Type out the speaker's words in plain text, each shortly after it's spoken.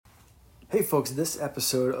Hey folks, this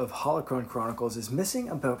episode of Holocron Chronicles is missing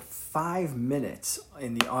about 5 minutes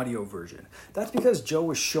in the audio version. That's because Joe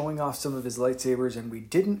was showing off some of his lightsabers and we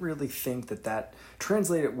didn't really think that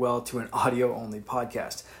translated well to an audio-only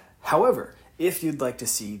podcast. However, if you'd like to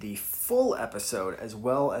see the full episode as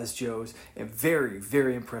well as Joe's very,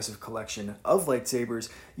 very impressive collection of lightsabers,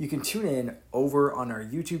 you can tune in over on our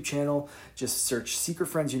YouTube channel. Just search Secret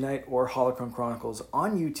Friends Unite or Holocron Chronicles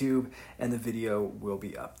on YouTube and the video will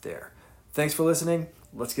be up there. Thanks for listening.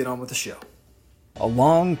 Let's get on with the show. A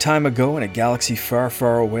long time ago in a galaxy far,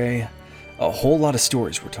 far away, a whole lot of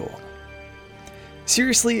stories were told.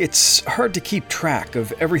 Seriously, it's hard to keep track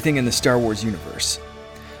of everything in the Star Wars universe.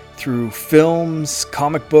 Through films,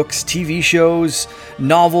 comic books, TV shows,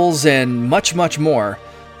 novels, and much, much more,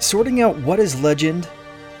 sorting out what is legend,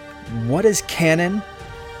 what is canon,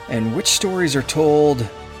 and which stories are told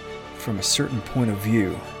from a certain point of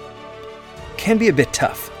view can be a bit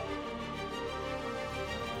tough.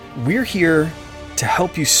 We're here to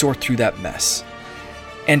help you sort through that mess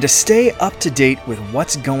and to stay up to date with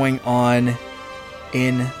what's going on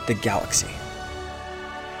in the galaxy.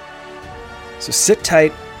 So sit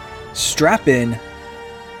tight, strap in,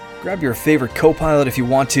 grab your favorite co-pilot if you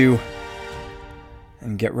want to,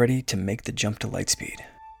 and get ready to make the jump to lightspeed.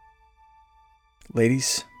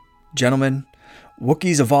 Ladies, gentlemen,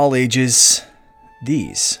 Wookiees of all ages,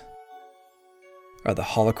 these are the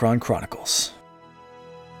Holocron Chronicles.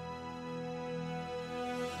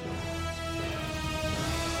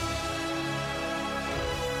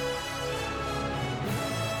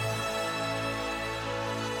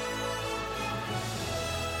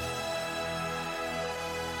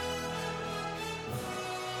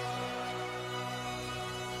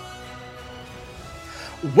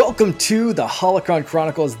 Welcome to the Holocron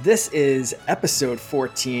Chronicles. This is episode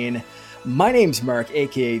 14. My name's Mark,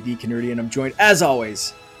 aka The Canardian. I'm joined, as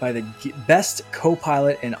always, by the best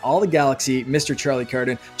co-pilot in all the galaxy, Mr. Charlie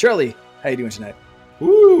Carden. Charlie, how you doing tonight?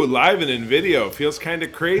 Ooh, live and in video. Feels kind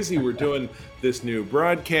of crazy. We're doing this new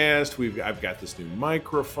broadcast. I've got this new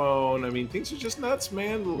microphone. I mean, things are just nuts,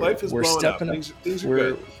 man. Life is blowing up. Things are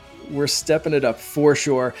good. We're stepping it up for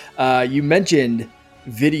sure. You mentioned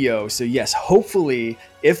video, so yes, hopefully,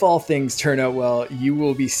 if all things turn out well, you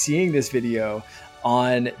will be seeing this video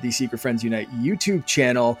on the Secret Friends Unite YouTube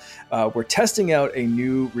channel. We're testing out a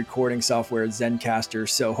new recording software, Zencastr,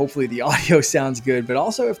 so hopefully the audio sounds good, but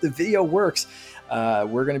also if the video works,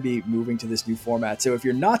 we're going to be moving to this new format. So if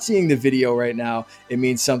you're not seeing the video right now, it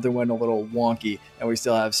means something went a little wonky and we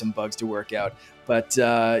still have some bugs to work out. But,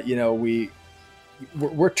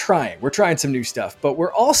 we're trying some new stuff, but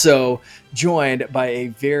we're also joined by a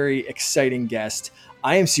very exciting guest.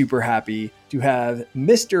 I am super happy to have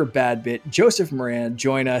Mr. Badbit, Joseph Moran,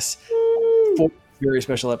 join us for a very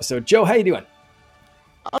special episode. Joe, how you doing?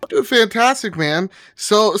 I'm doing fantastic, man.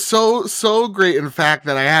 So great, in fact,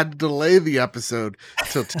 that I had to delay the episode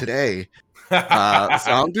till today. So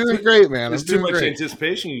I'm doing great, man. There's too much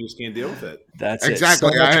anticipation. You just can't deal with it. That's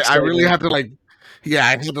exactly. So I really have to I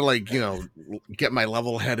had to get my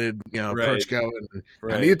level-headed, approach going.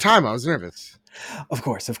 Right. I needed time. I was nervous. Of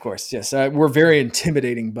course. Yes, we're a very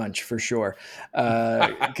intimidating bunch for sure.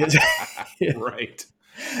 Right.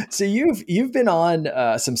 So you've been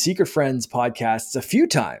on some Secret Friends podcasts a few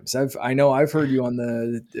times. I know I've heard you on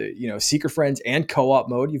the Secret Friends and co-op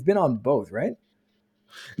mode. You've been on both, right?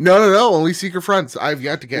 No, only Secret Friends. I've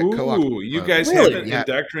yet to get co-op. You guys haven't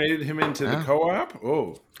indoctrinated him into the co-op?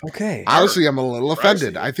 Oh. Okay. Honestly, I'm a little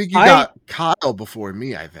offended. I think you got Kyle before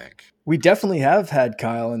me, I think. We definitely have had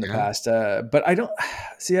Kyle in the past, but I don't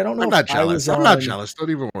know. I'm not jealous. I'm not jealous. Don't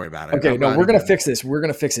even worry about it. Okay, we're going to fix this. We're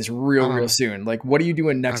going to fix this real soon. Like, what are you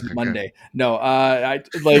doing next Monday? Good. No,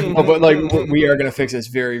 we are going to fix this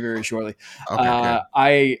very, very shortly.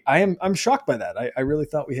 Okay, I'm shocked by that. I really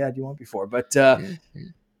thought we had you on before, but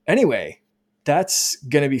anyway, that's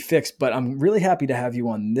going to be fixed, but I'm really happy to have you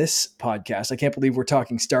on this podcast. I can't believe we're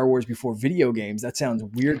talking Star Wars before video games. That sounds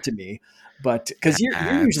weird to me, but because you're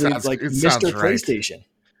usually Mr. PlayStation. Right.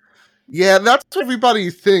 Yeah, that's what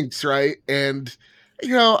everybody thinks, right? And, I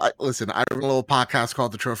have a little podcast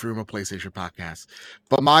called the Trophy Room of PlayStation Podcast,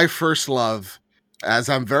 but my first love, as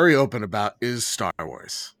I'm very open about, is Star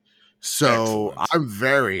Wars. So excellent. I'm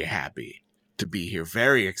very happy to be here,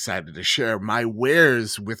 very excited to share my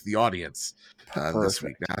wares with the audience. This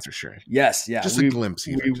week, that's for sure. Yes, yeah. Just a glimpse.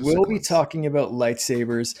 We will be talking about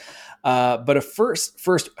lightsabers, but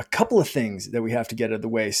first, a couple of things that we have to get out of the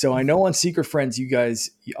way. So I know on Secret Friends, you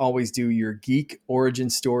always do your geek origin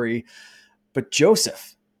story, but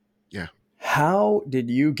Joseph, how did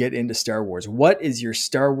you get into Star Wars? What is your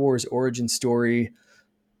Star Wars origin story?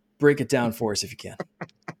 Break it down for us if you can.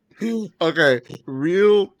 Okay,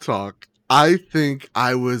 real talk. I think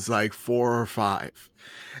I was like 4 or 5.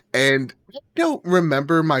 And I don't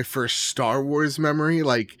remember my first Star Wars memory.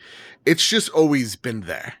 Like, it's just always been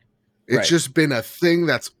there. It's just been a thing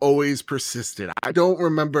that's always persisted. I don't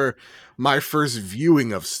remember my first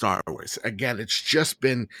viewing of Star Wars. Again,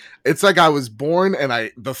 it's like I was born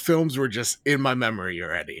and the films were just in my memory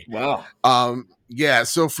already. Wow. Yeah,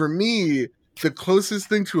 so for me, the closest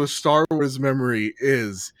thing to a Star Wars memory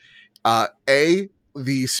is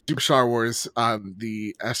the Super Star Wars,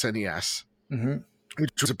 the SNES. Mm-hmm.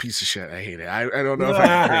 Which was a piece of shit. I hate it. I don't know if I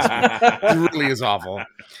can praise it. It really is awful.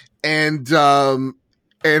 And I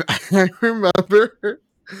remember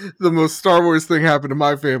the most Star Wars thing happened to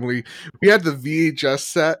my family. We had the VHS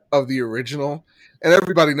set of the original, and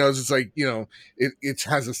everybody knows it's like, it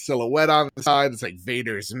has a silhouette on the side. It's like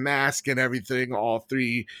Vader's mask and everything. All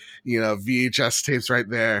 3, VHS tapes right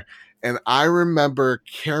there. And I remember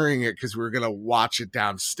carrying it because we were gonna watch it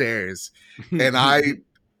downstairs, and I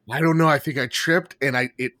don't know. I think I tripped and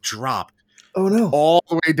it dropped. Oh no! All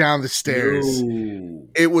the way down the stairs. No.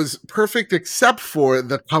 It was perfect except for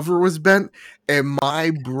the cover was bent. And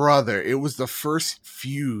my brother, it was the first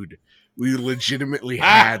feud we legitimately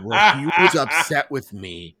had where he was upset with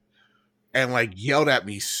me and like yelled at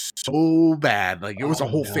me so bad. Like it was a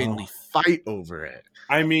whole family fight over it.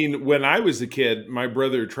 I mean, when I was a kid, my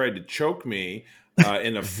brother tried to choke me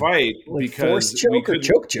in a fight like because choke or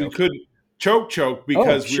choke. We couldn't choke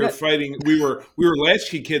because we were fighting. We were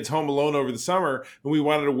latchkey kids home alone over the summer, and we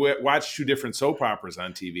wanted to watch 2 different soap operas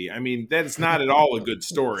on TV. I mean, that's not at all a good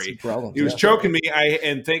story. He was choking me.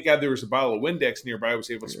 And thank God there was a bottle of Windex nearby. I was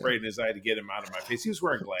able to spray it in his eye to get him out of my face. He was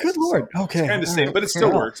wearing glasses. Good Lord. So okay. It's kind of safe, but it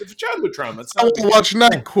still works. It's a childhood trauma. I want to watch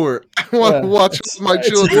Night Court. I want to watch my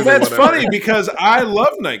children. Well, that's funny because I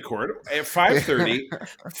love Night Court at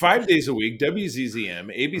 5:30, 5 days a week, WZZM,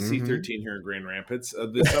 ABC 13 here in Grand Rapids,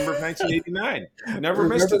 the summer of 1989. Never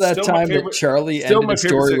missed it. That still time that Charlie ended the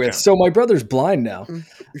story with, so my brother's blind now.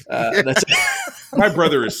 My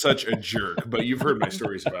brother is such a jerk, but you've heard my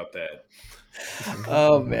stories about that.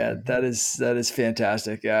 Oh man, that is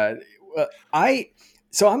fantastic. So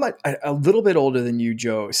I'm a little bit older than you,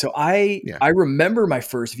 Joe. So I remember my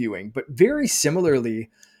first viewing, but very similarly,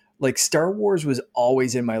 like Star Wars was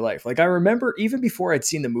always in my life. Like I remember even before I'd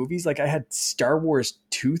seen the movies, like I had Star Wars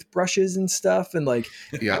toothbrushes and stuff. And like,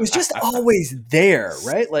 it was just always there,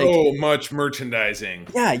 right? Like so much merchandising.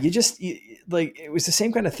 Yeah. Like it was the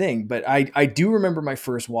same kind of thing, but I do remember my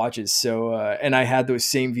first watches. So, and I had those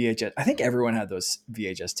same VHS. I think everyone had those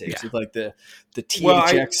VHS tapes with like the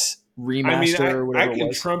THX remaster or whatever. I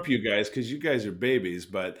can trump you guys because you guys are babies,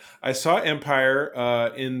 but I saw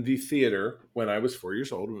Empire in the theater when I was 4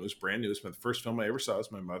 years old. It was brand new. It was the first film I ever saw. It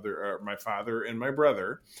was my father, and my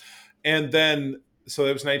brother. And then, so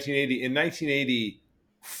that was 1980. In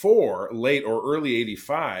 1984, late or early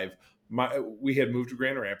 85, we had moved to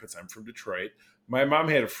Grand Rapids. I'm from Detroit. My mom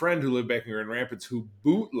had a friend who lived back in Grand Rapids who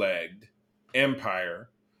bootlegged Empire.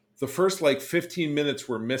 The first like 15 minutes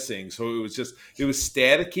were missing. So it was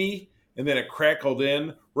staticky, and then it crackled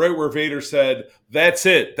in right where Vader said, "That's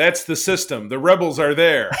it. That's the system. The rebels are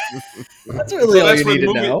there." That's really all you need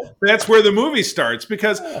to know. That's where the movie starts,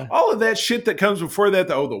 because all of that shit that comes before that,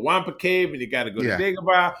 the Wampa Cave, and you got to go to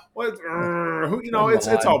Dagobah.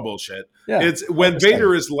 It's all bullshit. Yeah. It's when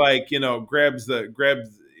Vader is like, grabs that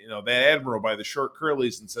admiral by the short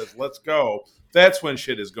curlies and says, "Let's go." That's when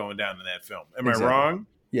shit is going down in that film. Am I wrong?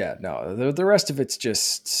 Yeah, no. The rest of it's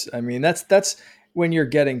just, I mean, that's when you're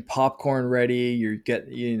getting popcorn ready. You're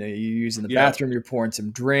using the bathroom. You're pouring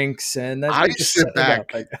some drinks, and that's I just sit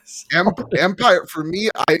back. I guess. Empire for me,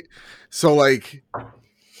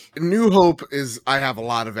 New Hope is, I have a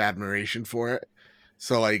lot of admiration for it.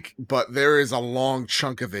 So but there is a long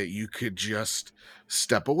chunk of it you could just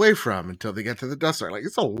step away from until they get to the Death Star. Like,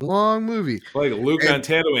 it's a long movie. Like Luke on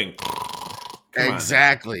Tatooine.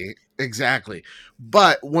 Exactly.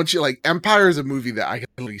 But once you Empire is a movie that I can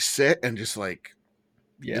really sit and just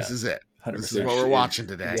this is it. 100%. This is what we're watching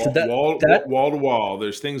today. Wall to wall.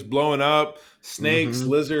 There's things blowing up, snakes,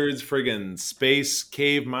 lizards, friggin' space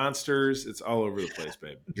cave monsters. It's all over the place,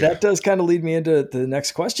 babe. That does kind of lead me into the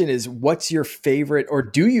next question: is what's your favorite, or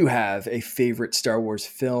do you have a favorite Star Wars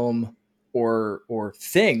film or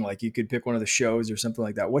thing? Like you could pick one of the shows or something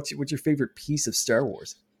like that. What's your favorite piece of Star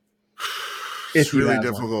Wars? It's really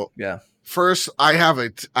difficult. One. Yeah. First, I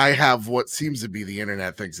have what seems to be the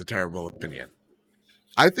internet thinks a terrible opinion.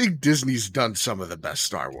 I think Disney's done some of the best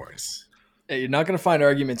Star Wars. Hey, you're not going to find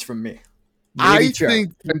arguments from me. I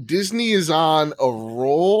think when Disney is on a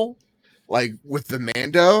roll, with the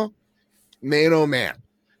Mando, man, oh man,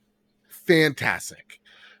 fantastic.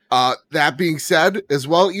 That being said, as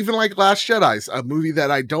well, even like Last Jedi's a movie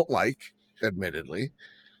that I don't like, admittedly.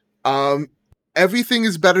 Everything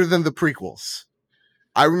is better than the prequels.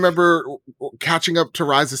 I remember catching up to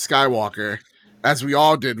Rise of Skywalker, as we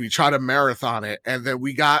all did. We tried to marathon it, and then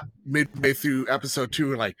we got midway through episode 2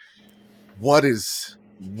 and like, what am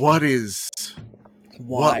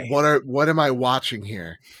I watching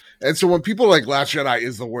here? And so when people are like Last Jedi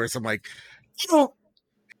is the worst, I'm like,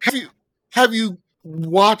 have you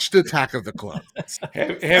watched Attack of the Clones?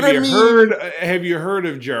 Have you heard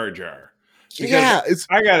of Jar Jar? Because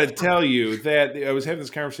I got to tell you that I was having this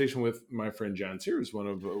conversation with my friend John Sears, one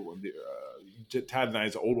of Todd and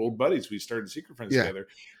I's old buddies. We started Secret Friends together,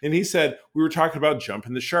 and he said we were talking about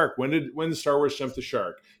jumping the shark. When did Star Wars jump the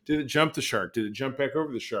shark? Did it jump the shark? Did it jump back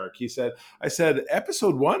over the shark? He said, I said,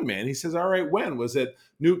 episode 1, man. He says, all right, when? Was it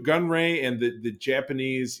Newt Gunray and the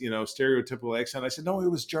Japanese, stereotypical accent? I said, no, it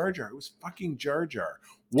was Jar Jar. It was fucking Jar Jar.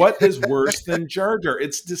 What is worse than Jar Jar?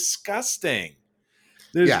 It's disgusting.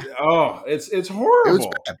 It's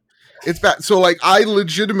horrible. It's bad. So like I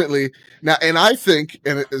legitimately now, and I think,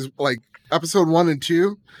 and it is like episode 1 and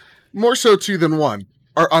 2, more so 2 than 1,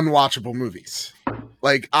 are unwatchable movies.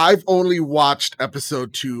 Like I've only watched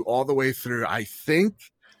episode 2 all the way through, I think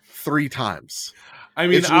 3 times. I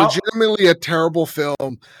mean, it's legitimately a terrible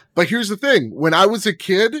film. But here's the thing: when I was a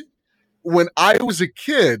kid,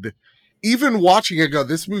 even watching it, go,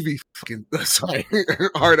 this movie fucking sorry,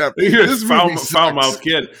 hard up. This foul mouth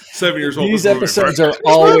kid, 7 years old. These episodes are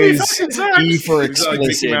always E for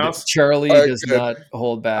explicit. Charlie does not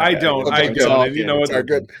hold back. I don't. And you know what? They're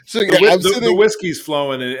good. So the whiskey's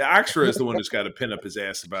flowing, and Oxford is the one who's got to pin up his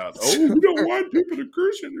ass about. Oh, we don't want people to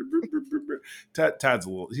curse. Todd's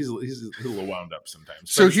he's a little wound up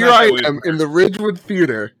sometimes. So here I am in the Ridgewood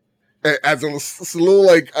Theater. As a little,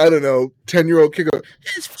 like, I don't know, 10-year-old kid goes,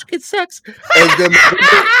 this fucking sucks. And then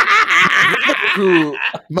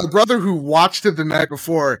my brother who watched it the night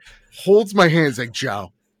before holds my hands like,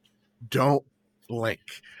 Joe, don't blink.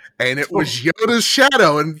 And it was Yoda's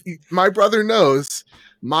shadow. And my brother knows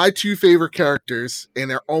my 2 favorite characters, and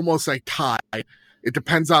they're almost like tied. It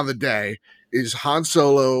depends on the day, is Han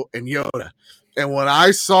Solo and Yoda. And when I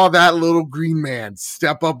saw that little green man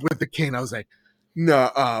step up with the cane, I was like,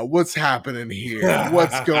 no, what's happening here?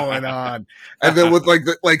 What's going on? And then with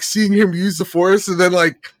like seeing him use the Force, and then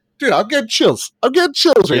like, dude, I'm getting chills right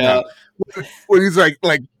now. When he's like,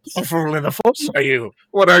 powerful in the Force are you?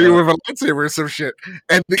 What are you with a lightsaber or some shit?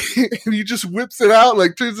 And he just whips it out,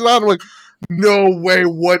 like turns it on. I'm like, no way,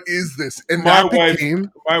 what is this? And my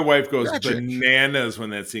wife goes bananas when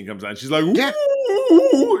that scene comes on. She's like, ooh.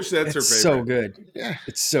 That's her favorite. It's so good. Yeah,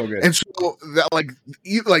 it's so good. And so that like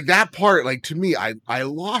that part, like to me, I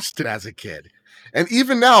lost it as a kid, and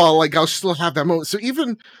even now, I'll still have that moment. So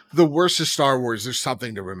even the worst of Star Wars, there's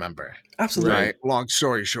something to remember. Absolutely. Right. Long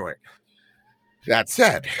story short. That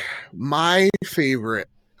said, my favorite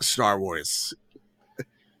Star Wars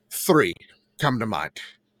 3 come to mind.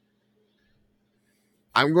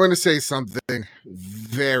 I'm going to say something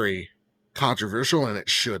very controversial, and it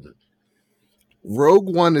shouldn't.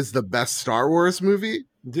 Rogue One is the best Star Wars movie.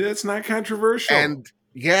 That's not controversial. And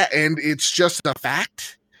it's just a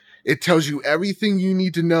fact. It tells you everything you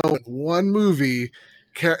need to know in one movie.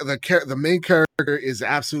 The main character is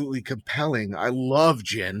absolutely compelling. I love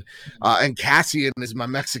Jin, and Cassian is my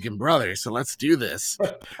Mexican brother. So let's do this.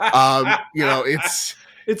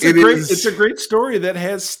 It's a great story that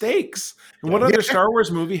has stakes. And what other Star Wars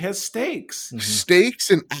movie has stakes? Mm-hmm. Stakes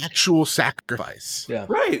and actual sacrifice. Yeah,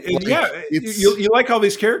 right. And you like all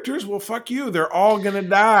these characters? Well, fuck you. They're all gonna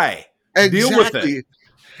die. Exactly. Deal with it.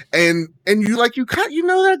 And you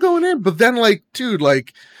know that going in, but then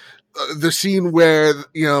the scene where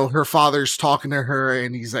her father's talking to her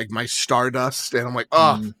and he's like, my Stardust, and I'm like,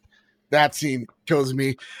 that scene kills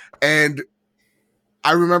me. And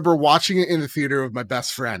I remember watching it in the theater with my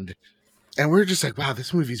best friend, and we were just like, wow,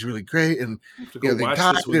 this movie's really great. And they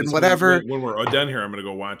died and whatever. When we're done here, I'm gonna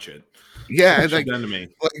go watch it. Yeah, and done to me.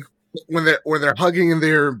 When they're hugging and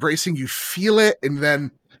they're embracing, you feel it, and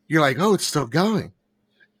then you're like, oh, it's still going.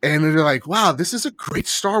 And they're like, wow, this is a great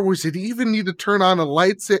Star Wars. Did he even need to turn on a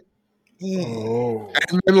lights? Oh.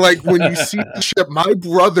 And then when you see the ship, my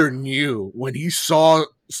brother knew when he saw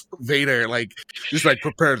Vader just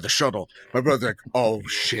prepare the shuttle. My brother's like, oh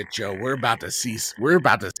shit, Joe, we're about to see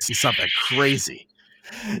something crazy.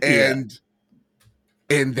 And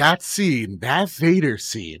that scene, that Vader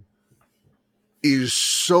scene, is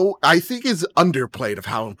so, I think, is underplayed of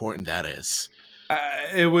how important that is.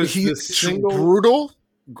 It was the single brutal,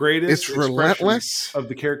 greatest, it's relentless of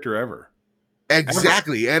the character ever.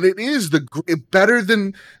 Exactly, and it is better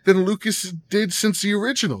than Lucas did since the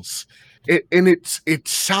originals. It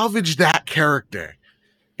salvaged that character.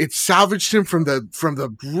 It salvaged him from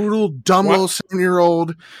the brutal, dumb little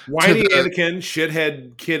 7-year-old whiny Anakin,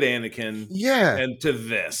 shithead kid Anakin, and to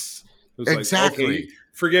this. It was exactly. Like, okay,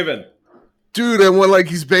 forgiven. Dude, and when like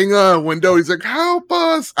he's banging on a window, he's like, "Help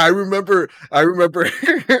us!" I remember I remember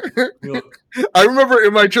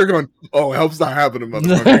in my chair going, "Oh, help's not happening,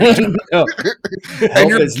 motherfucker!" No. And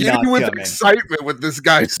you're giddy with excitement with this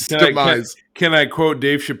guy's demise. Can I quote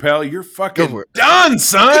Dave Chappelle? You're fucking done,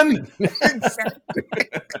 son.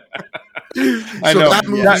 I know.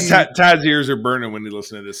 Todd's ears are burning when he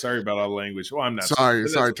listens to this. Sorry about all the language. Well, I'm not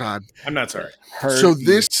sorry, Todd. I'm not sorry. So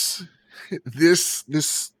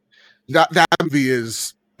that movie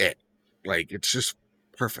is it. Like, it's just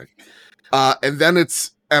perfect. And then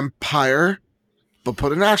it's Empire, but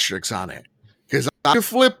put an asterisk on it, because I can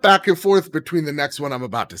flip back and forth between the next one I'm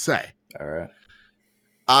about to say. All right.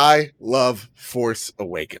 I love Force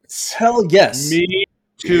Awakens. Hell yes. Me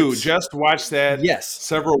too. Just watched that yes.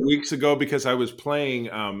 several weeks ago because I was playing.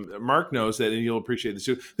 Mark knows that, and you'll appreciate this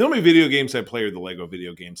too. The only video games I play are the Lego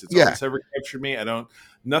video games. It's all that's ever captured me.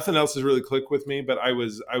 Nothing else has really clicked with me. But I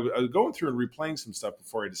was going through and replaying some stuff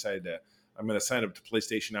before I decided I'm going to sign up to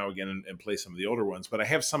PlayStation Now again and play some of the older ones. But I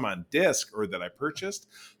have some on disc or that I purchased.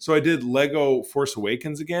 So I did Lego Force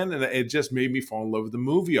Awakens again, and it just made me fall in love with the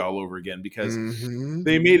movie all over again because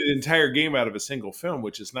they made an entire game out of a single film,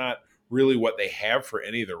 which is not really what they have for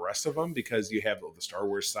any of the rest of them, because you have the Star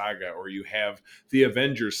Wars saga or you have the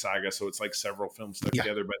Avengers saga. So it's like several films stuck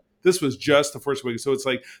together, but this was just the Force Awakens. So it's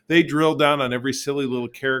like they drilled down on every silly little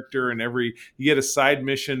character and you get a side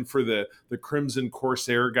mission for the Crimson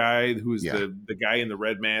Corsair guy, who's the guy in the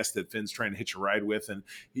red mask that Finn's trying to hitch a ride with. And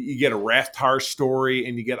you get a Rathtar story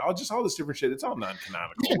and you get all this different shit. It's all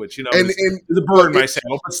non-canonical, which, is a burr in my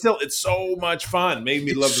saddle, but still it's so much fun. Made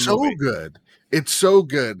me love the movie. It's so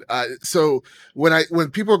good. So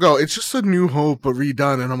when people go, it's just a New Hope, a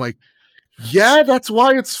redone, and I'm like, yeah, that's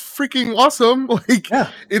why it's freaking awesome. Like,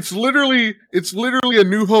 it's literally a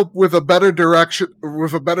New Hope with a better director.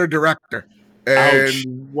 And ouch.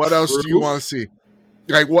 What else do you want to see?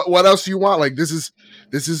 Like, what else do you want? Like, this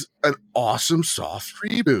is an awesome soft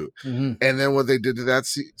reboot. And then what they did to that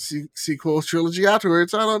sequel trilogy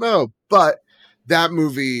afterwards, I don't know. But that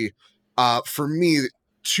movie, for me,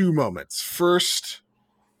 2 moments. First,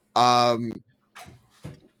 the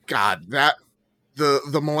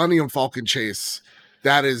Millennium Falcon chase,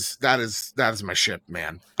 that is my ship,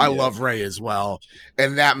 man. I love Rey as well.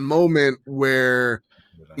 And that moment where,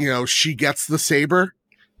 she gets the saber,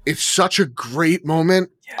 it's such a great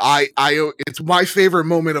moment. Yes. It's my favorite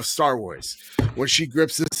moment of Star Wars, when she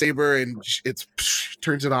grips the saber and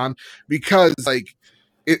turns it on, because like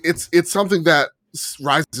it's something that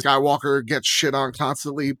Rise of Skywalker gets shit on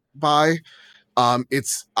constantly by. I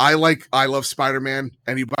love Spider-Man.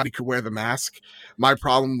 Anybody could wear the mask. My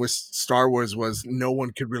problem with Star Wars was no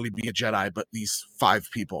one could really be a Jedi but these 5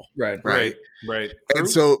 people. Right. And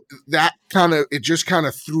so that it just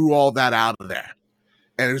threw all that out of there.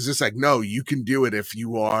 And it was just like, no, you can do it if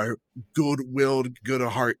you are good-willed, good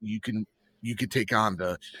of heart. You can take on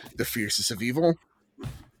the fiercest of evil.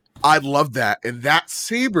 I love that. And that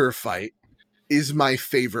saber fight is my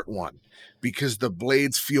favorite one, because the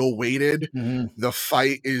blades feel weighted. The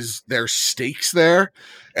fight there's stakes there,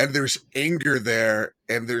 and there's anger there,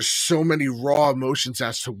 and there's so many raw emotions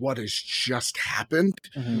as to what has just happened.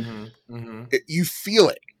 You feel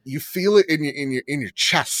it in your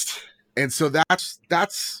chest. And so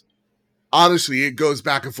that's honestly, it goes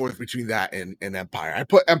back and forth between that and Empire. I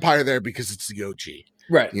put Empire there because it's the OG.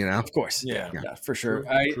 Right. Of course. Yeah, for sure.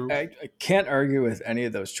 True. I can't argue with any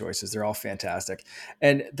of those choices. They're all fantastic.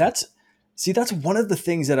 And that's one of the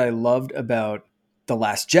things that I loved about The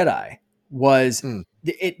Last Jedi was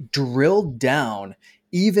it drilled down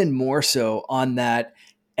even more so on that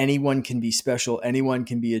anyone can be special. Anyone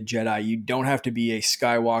can be a Jedi. You don't have to be a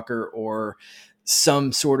Skywalker or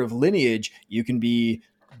some sort of lineage. You can be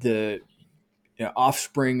the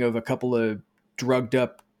offspring of a couple of drugged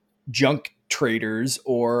up junk traders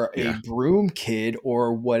or a broom kid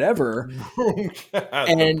or whatever.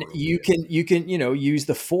 And you can use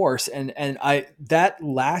the Force. And that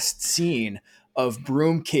last scene of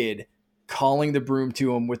broom kid calling the broom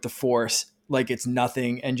to him with the Force like it's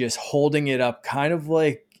nothing and just holding it up kind of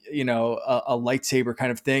like a lightsaber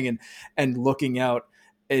kind of thing and looking out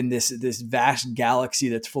in this vast galaxy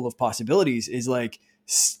that's full of possibilities is like,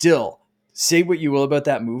 still, say what you will about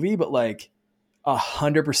that movie, but like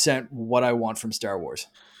 100% what I want from Star Wars.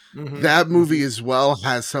 That movie as well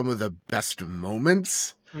has some of the best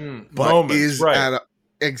moments but Moments, is right. at a,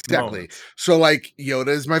 exactly. Moments. So like Yoda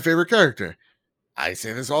is my favorite character. I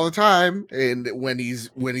say this all the time, and when he's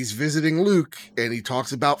visiting Luke and he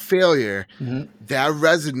talks about failure, that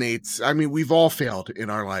resonates. I mean, we've all failed in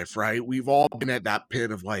our life, right? We've all been at that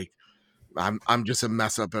pit of like, I'm just a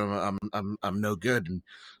mess up and I'm no good. And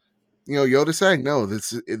you know, Yoda saying, no,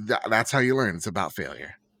 that's how you learn. It's about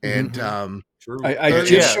failure. And True. I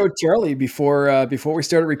just showed Charlie before we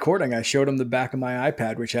started recording. I showed him the back of my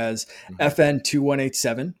iPad, which has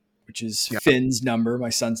FN2187, which is Finn's number. My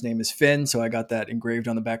son's name is Finn, so I got that engraved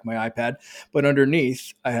on the back of my iPad. But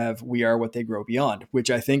underneath, I have "We Are What They Grow Beyond," which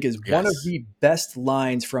I think is one of the best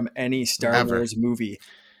lines from any Star Wars movie.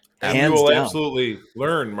 And you will absolutely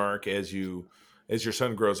learn, Mark, as your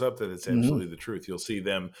son grows up, that it's absolutely the truth. You'll see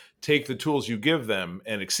them take the tools you give them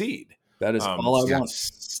and exceed. That is all I want.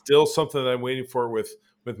 Still something that I'm waiting for with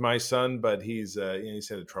my son, but he's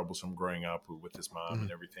had a troublesome growing up with his mom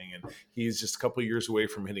and everything, and he's just a couple of years away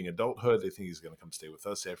from hitting adulthood. I think he's going to come stay with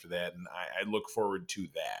us after that, and I look forward to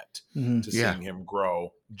that, to seeing him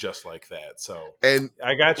grow just like that. So, and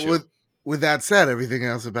I got you. With that said, everything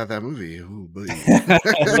else about that movie,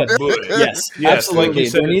 yes, absolutely.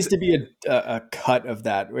 Like there needs to be a cut of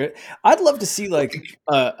that. I'd love to see like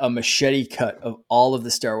a machete cut of all of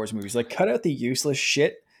the Star Wars movies. Like cut out the useless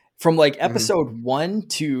shit from like episode 1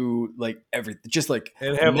 to like everything. Just like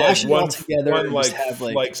and have mash like it all together. One like have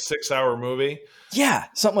like 6-hour movie. Yeah,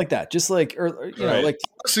 something like that. Just like, or you know, like.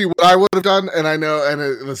 See what I would have done, and I know, and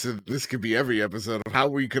listen, this could be every episode of how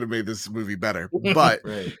we could have made this movie better, but.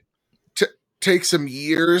 Take some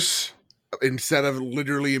years instead of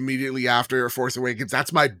literally immediately after Force Awakens.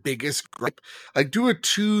 That's my biggest gripe. Like do a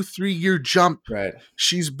 2-3 year jump. Right.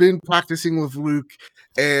 She's been practicing with Luke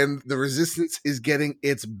and the Resistance is getting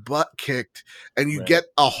its butt kicked, and you get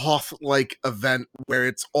a Hoth-like event where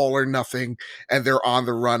it's all or nothing and they're on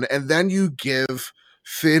the run, and then you give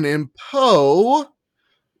Finn and Poe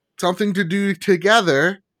something to do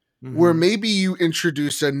together, where maybe you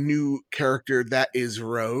introduce a new character that is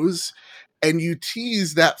Rose, and you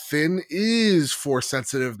tease that Finn is Force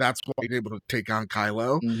sensitive. That's why he's able to take on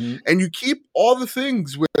Kylo. And you keep all the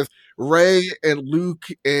things with Rey and Luke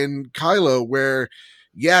and Kylo where,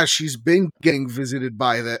 yeah, she's been getting visited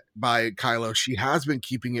by Kylo. She has been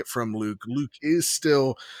keeping it from Luke. Luke is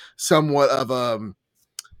still somewhat of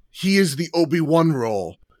he is the Obi-Wan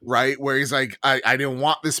role, right? Where he's like, I didn't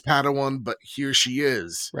want this Padawan, but here she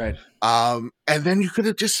is. Right. And then you could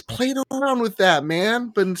have just played around with that,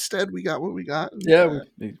 man. But instead, we got what we got. Yeah,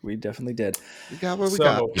 we definitely did. We got what we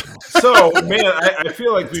got. So, man, I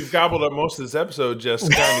feel like we've gobbled up most of this episode just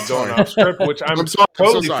kind of going off script, which I'm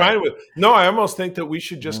totally fine with. No, I almost think that we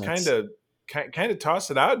should just kind of toss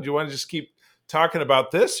it out. Do you want to just keep talking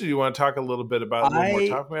about this, or do you want to talk a little bit about more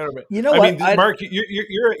talking about it? You know, Mark,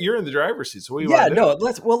 you're in the driver's seat. So what do you want to do?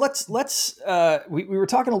 Let's we were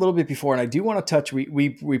talking a little bit before, and I do want to touch.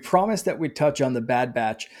 We promised that we'd touch on the Bad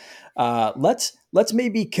Batch. Let's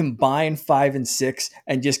maybe combine 5 and 6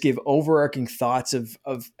 and just give overarching thoughts of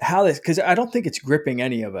how this, because I don't think it's gripping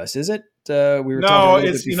any of us, is it?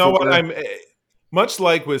 It's you know what, I'm much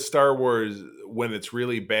like with Star Wars. When it's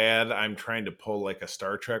really bad, I'm trying to pull like a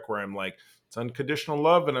Star Trek where I'm like, it's unconditional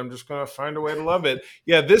love, and I'm just going to find a way to love it.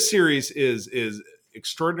 Yeah, this series is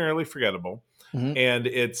extraordinarily forgettable, and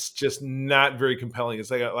it's just not very compelling.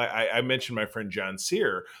 It's like I mentioned my friend John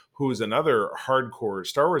Sear, who is another hardcore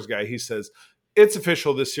Star Wars guy. He says, it's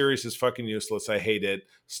official. This series is fucking useless. I hate it.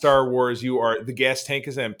 Star Wars, the gas tank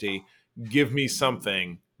is empty. Give me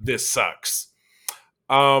something. This sucks.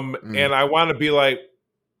 And I want to be like,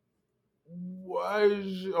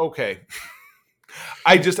 okay.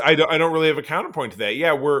 I don't really have a counterpoint to that.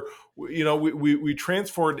 Yeah, we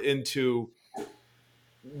transformed into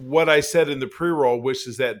what I said in the pre-roll, which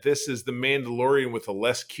is that this is the Mandalorian with a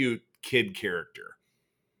less cute kid character.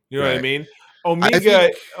 You know what I mean?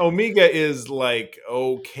 Omega is like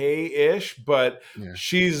okay-ish, but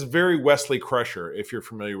she's very Wesley Crusher, if you're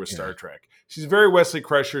familiar with Star Trek. She's very Wesley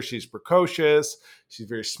Crusher. She's precocious. She's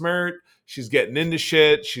very smart. She's getting into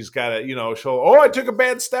shit. She's got I took a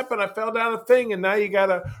bad step and I fell down a thing, and now you got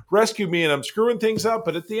to rescue me, and I'm screwing things up.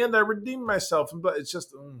 But at the end, I redeemed myself. And it's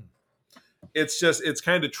just, it's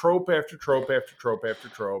kind of trope after trope after trope after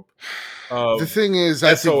trope. The thing is,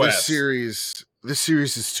 I think this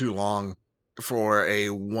series is too long for a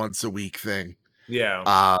once a week thing. Yeah.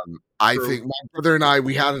 I think my brother and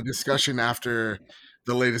we had a discussion after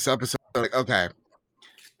the latest episode. Like, okay,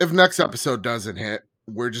 if next episode doesn't hit,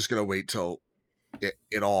 we're just gonna wait till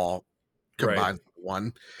it all combines into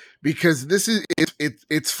one, because this is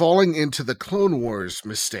it's falling into the Clone Wars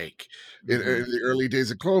mistake in the early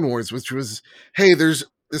days of Clone Wars, which was, hey, there's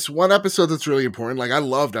this one episode that's really important. Like I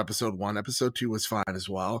loved episode 1. Episode 2 was fine as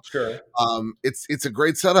well. Sure. It's a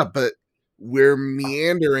great setup, but we're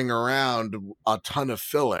meandering around a ton of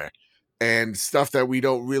filler and stuff that we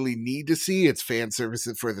don't really need to see. It's fan service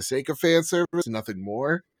for the sake of fan service, nothing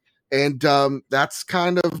more. And that's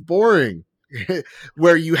kind of boring.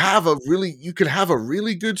 Where you could have a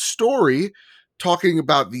really good story talking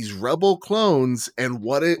about these rebel clones and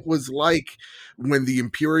what it was like when the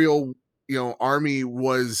Imperial, army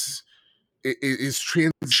is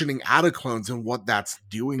transitioning out of clones and what that's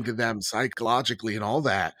doing to them psychologically and all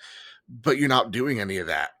that. But you're not doing any of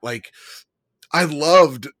that. Like, I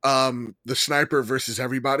loved the sniper versus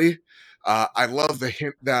everybody. I love the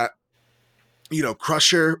hint that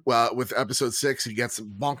Crusher with episode 6, he gets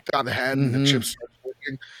bonked on the head and the chips starts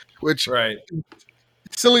working, which right.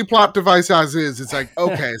 Silly plot device as is. It's like,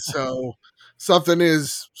 okay, so something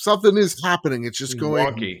is happening. It's just going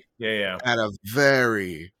wonky. Yeah. At a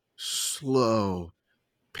very slow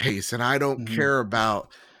pace, and I don't care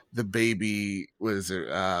about the baby. What is it?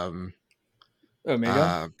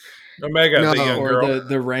 Omega. Omega, no, the young girl, or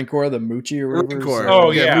the Rancor, the Moochie, or whatever. Rancor.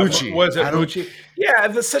 Oh yeah, Moochie. Was it Moochie? Yeah,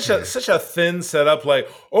 that's such a thin setup. Like,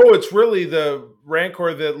 oh, it's really the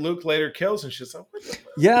Rancor that Luke later kills, and she's like, what the fuck?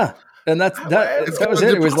 Yeah. And that was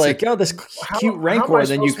it. It was like, oh, this cute Rancor.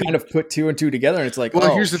 Then you kind of put 2 and 2 together, and it's like,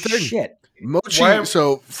 well, here's the thing. Shit. Mochi.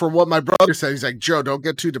 So, from what my brother said, he's like, Joe, don't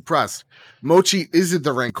get too depressed. Mochi isn't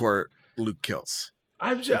the Rancor Luke kills.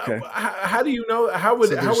 I'm just, how do you know? How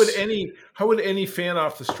would any fan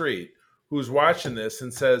off the street who's watching this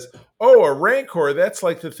and says, "Oh, a Rancor, that's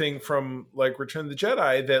like the thing from like Return of the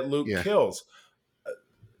Jedi that Luke kills."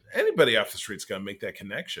 Anybody off the street's going to make that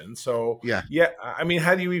connection. So yeah. I mean,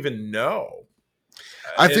 how do you even know?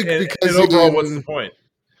 I think because overall, what's the point?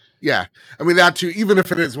 Yeah, I mean that too. Even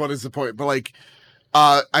if it is, what is the point? But like,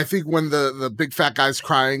 I think when the big fat guy's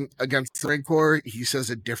crying against the Rancor, he says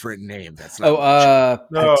a different name. That's not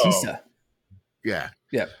Batista. Yeah.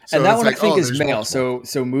 So and that one I think is male. Multiple.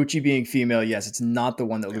 So Moochie being female, yes, it's not the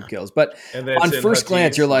one that Luke kills. But on first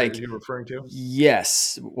glance, you're like, you're referring to?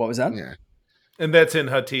 Yes. What was that? Yeah. And that's in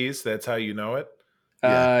Huttese. That's how you know it.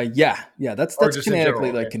 Yeah. That's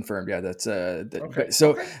canonically like confirmed. Yeah, that's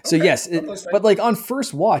So yes, but like on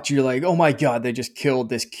first watch, you're like, oh my god, they just killed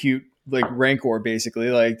this cute like Rancor basically.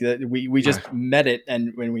 Like we just met it,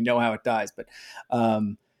 and when we know how it dies, but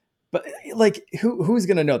like, who's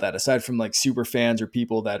going to know that aside from like super fans or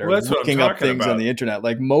people that are looking up things on the internet?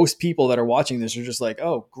 Like most people that are watching this are just like,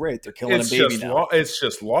 oh, great, they're killing a baby now. It's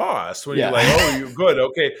just lost when you're like, oh, you're good.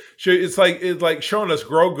 Okay. It's like showing us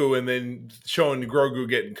Grogu and then showing Grogu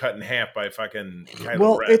getting cut in half by fucking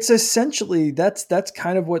Kylo Ren. It's essentially, that's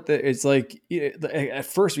kind of what it's like. At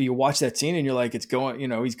first when you watch that scene and you're like, it's going,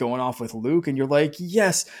 he's going off with Luke and you're like,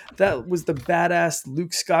 yes, that was the badass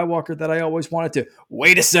Luke Skywalker that I always wanted to.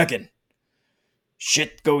 Wait a second.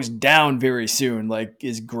 Shit goes down very soon. Like,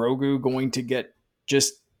 is Grogu going to get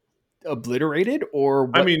just obliterated, or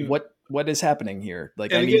what is happening here?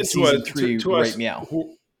 Like, I need season 3 right now.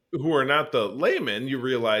 Who are not the layman, you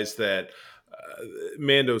realize that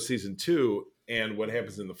Mando season 2 and what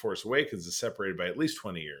happens in The Force Awakens is separated by at least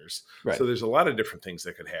 20 years. Right. So there's a lot of different things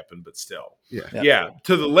that could happen, but still. Yeah.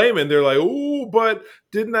 To the layman, they're like, oh, but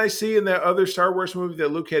didn't I see in that other Star Wars movie that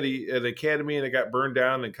Luke had an academy and it got burned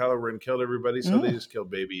down and Kylo Ren killed everybody? So they just killed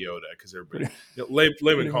Baby Yoda because everybody,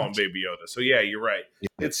 layman call him Baby Yoda. So yeah, you're right. Yeah.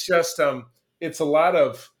 It's just, it's a lot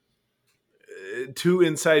of too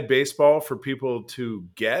inside baseball for people to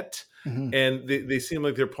get. Mm-hmm. And they seem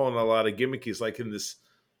like they're pulling a lot of gimmickies, like in this,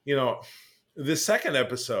 the second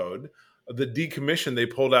episode, the decommission, they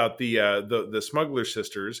pulled out the Smuggler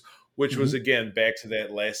Sisters, which was again back to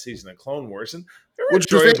that last season of Clone Wars, and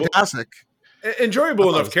which was fantastic,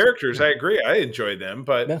 enjoyable enough characters. I agree, I enjoyed them,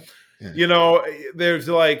 but there's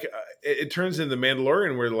like it turns into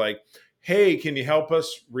Mandalorian, where like, hey, can you help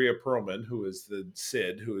us? Rhea Perlman, who is the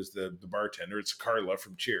Sid, who is the bartender, it's Carla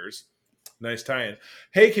from Cheers, nice tie-in.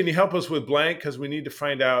 Hey, can you help us with blank because we need to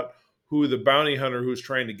find out who the bounty hunter who's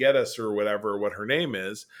trying to get us or whatever, what her name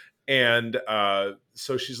is. And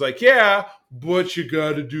so she's like, yeah, but you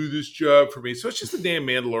got to do this job for me. So it's just the damn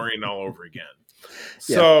Mandalorian all over again.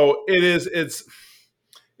 Yeah. So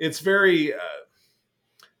it's very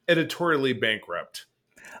editorially bankrupt.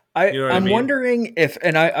 I'm wondering if,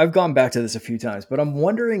 and I've gone back to this a few times, but I'm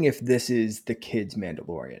wondering if this is the kids'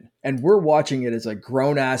 Mandalorian, and we're watching it as like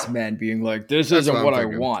grown ass men being like, "This isn't what I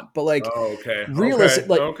want." But like,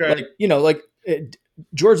 realistic,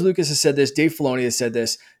 George Lucas has said this, Dave Filoni has said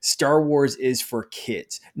this. Star Wars is for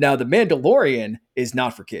kids. Now, the Mandalorian is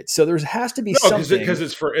not for kids, so there has to be something because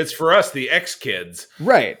it's for us, the ex kids,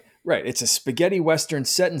 right? Right. It's a spaghetti western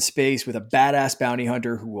set in space with a badass bounty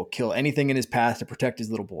hunter who will kill anything in his path to protect his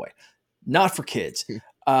little boy. Not for kids.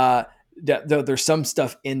 There's some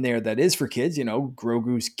stuff in there that is for kids,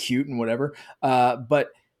 Grogu's cute and whatever. But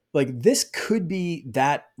like this could be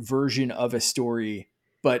that version of a story,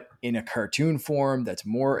 but in a cartoon form that's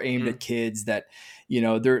more aimed at kids that,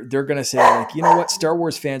 they're going to say like, you know what? Star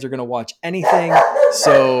Wars fans are going to watch anything.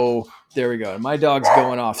 So there we go. My dog's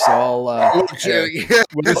going off. So I'll,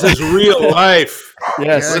 this is real life.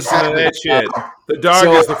 Yes. Listen to that shit. The dog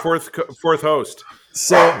is the fourth host.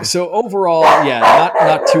 So overall,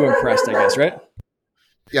 not too impressed, I guess, right?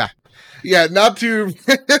 Yeah, not too.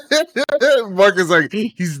 Mark is like,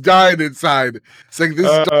 he's dying inside. It's like,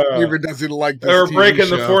 this dog even doesn't like this. They're TV breaking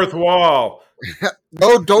show. the fourth wall.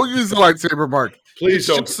 No, don't use the lightsaber, Mark. Please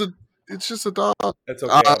don't. It's just a dog. That's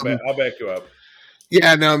okay. I'll back you up.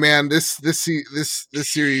 Yeah, no, man. This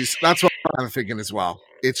series. That's what I'm thinking as well.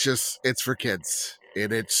 It's for kids,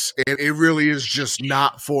 and it really is just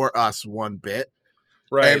not for us one bit.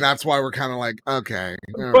 Right. And that's why we're kind of like, okay.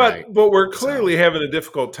 But we're clearly having a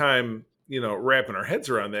difficult time, wrapping our heads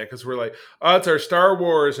around that, because we're like, oh, it's our Star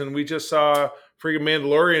Wars, and we just saw freaking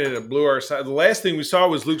Mandalorian, and it blew our side. The last thing we saw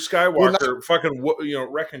was Luke Skywalker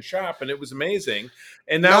wrecking shop, and it was amazing.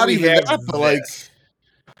 And now we have that,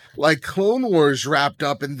 like Clone Wars wrapped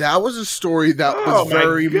up, and that was a story that was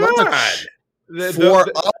very much for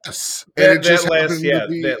us. And it just happened to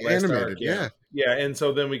be animated. Yeah, and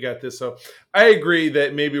so then we got this. So I agree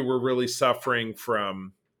that maybe we're really suffering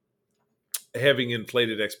from having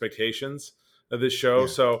inflated expectations of this show. Yeah.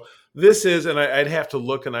 So this is, and I'd have to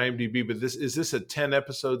look on IMDb, but is this a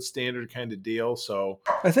 10-episode standard kind of deal? So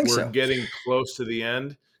I think we're getting close to the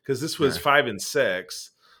end, because this was 5 and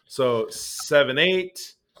 6. So 7,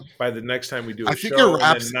 8. By the next time we do a show, I think it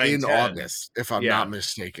wraps 9, in 10. August, if I'm not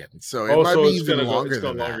mistaken. So it might be even longer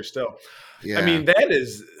than that. Longer still. Yeah. I mean,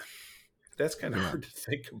 that's kind of hard to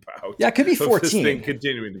think about. Yeah, it could be 14. This thing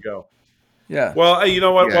continuing to go. Yeah. Well, you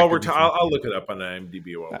know what? While we're I'll look it up on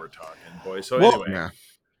IMDb while we're talking, boys. So anyway,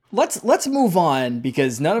 let's move on,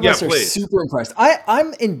 because none of us are super impressed.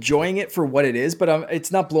 I'm enjoying it for what it is, but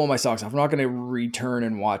it's not blowing my socks off. I'm not going to return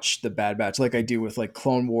and watch the Bad Batch like I do with like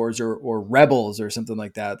Clone Wars or Rebels or something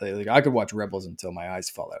like that. Like I could watch Rebels until my eyes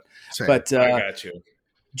fall out. Same. But I got you,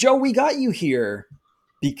 Joe. We got you here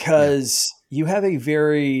because you have a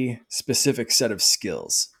very specific set of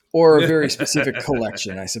skills, or a very specific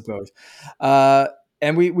collection, I suppose.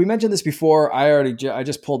 And we mentioned this before. I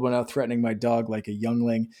just pulled one out, threatening my dog like a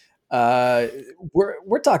youngling.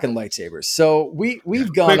 We're talking lightsabers. So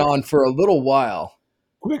we've gone on for a little while.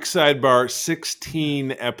 Quick sidebar: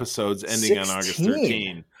 16 episodes ending on August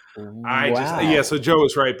 13. Wow. So Joe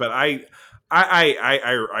was right, but I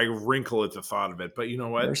wrinkle at the thought of it. But you know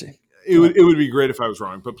what? Mercy. It would be great if I was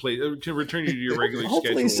wrong, but please to return you to your regular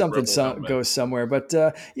Hopefully schedule. something goes somewhere. But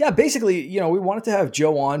basically, we wanted to have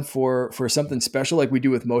Joe on for something special, like we do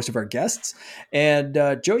with most of our guests. And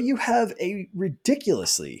Joe, you have a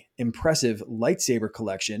ridiculously impressive lightsaber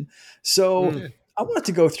collection. So I wanted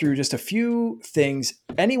to go through just a few things.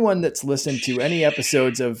 Anyone that's listened to any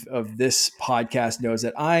episodes of this podcast knows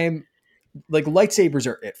that I'm like, lightsabers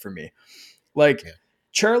are it for me. Like. Yeah.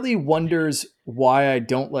 Charlie wonders why I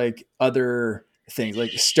don't like other things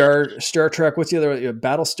like Star Trek. What's the other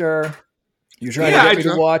Battlestar? You're trying to get me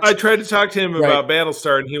to watch. I tried to talk to him about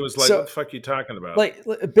Battlestar, and he was like, "What the fuck are you talking about?" Like,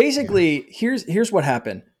 basically, here's what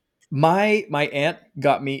happened. My aunt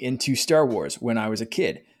got me into Star Wars when I was a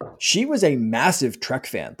kid. She was a massive Trek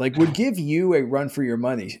fan. Like, would give you a run for your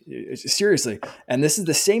money, seriously. And this is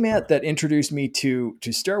the same aunt that introduced me to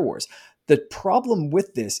Star Wars. The problem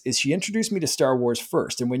with this is she introduced me to Star Wars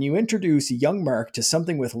first. And when you introduce young Mark to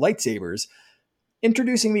something with lightsabers,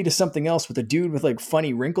 introducing me to something else with a dude with like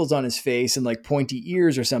funny wrinkles on his face and like pointy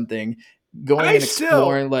ears or something, going and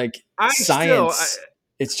exploring science,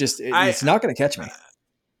 it's not going to catch me.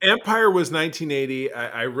 Empire was 1980.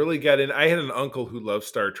 I really got in. I had an uncle who loved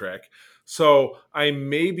Star Trek. So I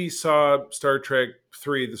maybe saw Star Trek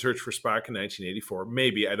 3, The Search for Spock in 1984.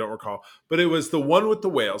 Maybe, I don't recall. But it was the one with the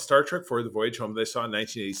whale, Star Trek 4, The Voyage Home, that I saw in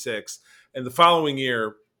 1986. And the following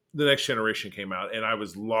year, The Next Generation came out, and I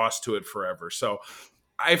was lost to it forever. So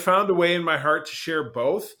I found a way in my heart to share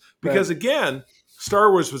both. Because again,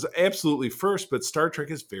 Star Wars was absolutely first, but Star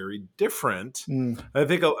Trek is very different. Mm. I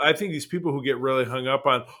think these people who get really hung up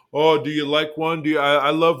on, oh, do you like one?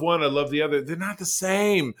 I love one, I love the other. They're not the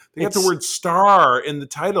same. They got the word star in the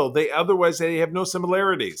title. Otherwise they have no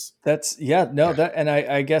similarities. And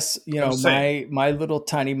I guess, my little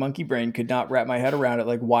tiny monkey brain could not wrap my head around it.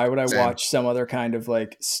 Like, why would I watch some other kind of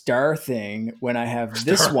like star thing when I have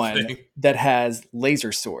this one that has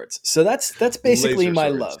laser swords? So that's basically my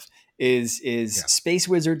love. Is space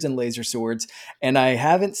wizards and laser swords. And I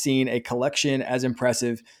haven't seen a collection as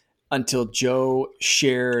impressive until Joe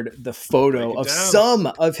shared the photo of some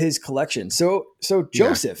of his collection. So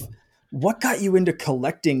Joseph, what got you into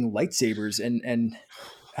collecting lightsabers, and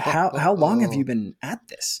how long have you been at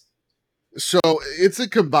this? So it's a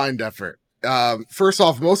combined effort. First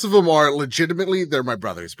off, most of them are legitimately, they're my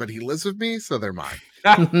brothers, but he lives with me, so they're mine.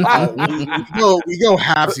 We go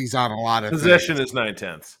halvesies on a lot of possession things. is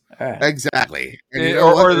 9/10. Right. Exactly. And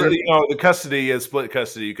the custody is split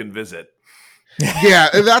custody. You can visit. Yeah,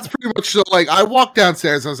 and that's pretty much so. Like, I walked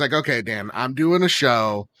downstairs. I was like, okay, Dan, I'm doing a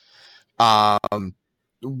show.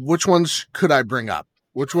 Which ones could I bring up?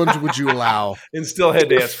 Which ones would you allow? And still had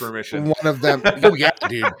to ask permission. One of them. Oh yeah,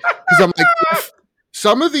 dude. Because I'm like,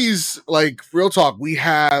 some of these, like, real talk, we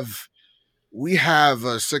have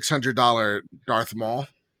a $600 Darth Maul.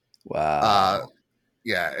 Wow.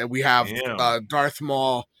 Yeah, and we have Darth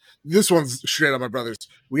Maul. This one's straight up my brother's.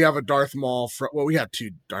 We have a Darth Maul from. Well, we have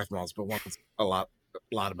two Darth Mauls, but one's a lot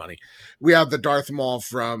of money. We have the Darth Maul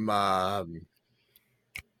from. Oh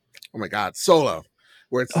my God, Solo,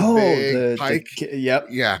 where it's the big pike. Yep.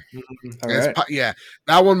 Yeah. All right. Yeah.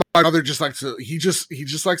 That one, my brother just likes to. He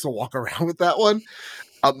just likes to walk around with that one.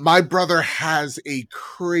 My brother has a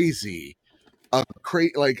crazy.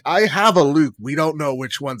 Like, I have a Luke. We don't know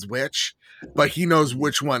which one's which, but he knows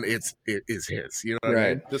which one it is his. You know what I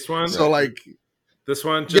mean? This one. So like this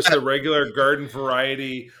one, just a regular garden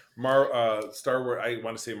variety Star Wars. I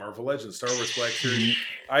want to say Marvel Legends, Star Wars Black Series.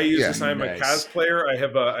 I use this. I'm a cosplayer. I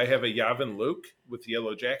have a Yavin Luke with the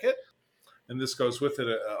yellow jacket, and this goes with it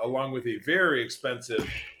along with a very expensive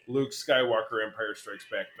Luke Skywalker Empire Strikes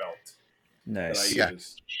Back belt. Nice. That I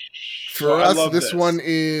use. For us,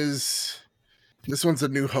 this one's a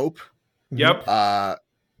New Hope. Yep.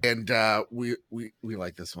 And we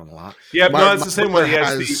like this one a lot. Yeah, it's the same one.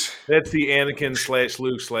 That's the Anakin /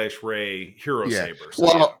 Luke / Rey hero saber. So,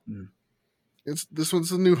 well, this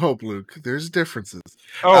one's a New Hope, Luke. There's differences.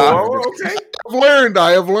 Okay.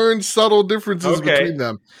 I have learned subtle differences between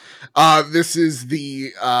them. This is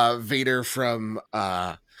the Vader from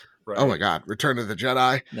oh my God, Return of the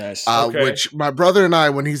Jedi. Nice. Which my brother and I,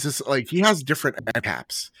 when he's just like, he has different end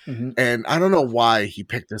caps, and I don't know why he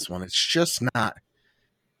picked this one. It's just not.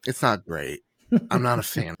 It's not great. I'm not a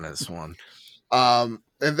fan of this one. And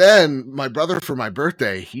then my brother, for my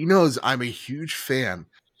birthday, he knows I'm a huge fan.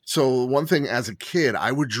 So one thing, as a kid,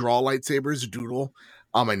 I would draw lightsabers, doodle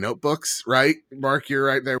on my notebooks. Right, Mark, you're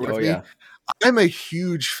right there with me. Yeah. I'm a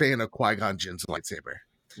huge fan of Qui-Gon Jinn's lightsaber.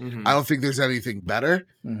 I don't think there's anything better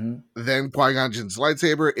than Qui-Gon Jinn's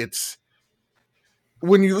lightsaber. It's,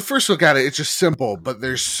 when you first look at it, it's just simple, but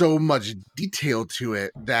there's so much detail to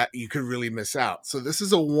it that you could really miss out. So this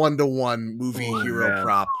is a 1-to-1 movie hero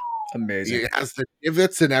prop. Amazing. It has the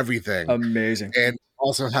divots and everything. Amazing. And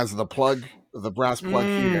also has the plug, the brass plug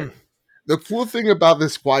here. The cool thing about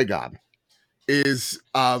this Qui-Gon is,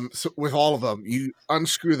 so with all of them, you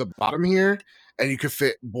unscrew the bottom here, and you could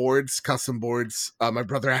fit boards, custom boards. My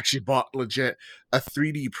brother actually bought legit a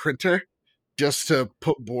 3D printer just to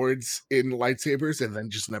put boards in lightsabers and then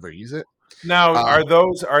just never use it. Now, are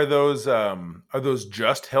those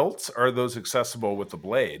just hilts? Or are those accessible with the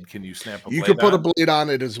blade? Can you snap a blade on? You can put a blade on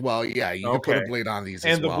it as well. Yeah, you can put a blade on these as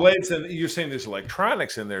well. And the blades, and you're saying there's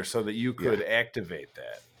electronics in there so that you could activate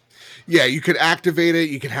that. Yeah, you could activate it.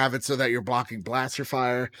 You can have it so that you're blocking blaster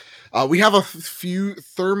fire. We have a few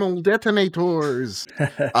thermal detonators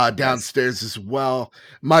downstairs as well.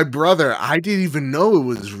 My brother, I didn't even know it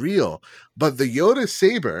was real, but the Yoda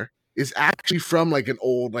saber is actually from like an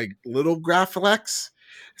old like little Graphilex.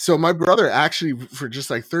 So my brother actually, for just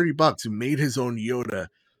like $30, made his own Yoda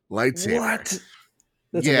lightsaber. What?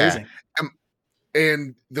 That's amazing.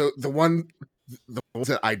 And the ones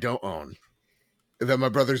that I don't own, that my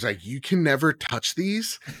brother's like, you can never touch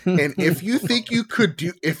these. And if you think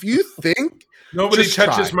nobody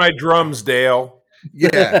touches my drums, Dale.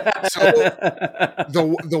 Yeah. So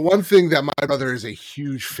the one thing that my brother is a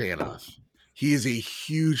huge fan of, he is a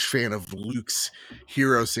huge fan of Luke's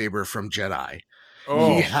hero saber from Jedi.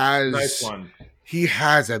 Oh, nice one. He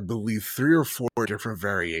has, I believe, 3 or 4 different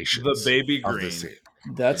variations. The baby green.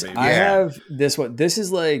 baby. I have this one. This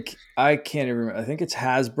is like, I can't even remember. I think it's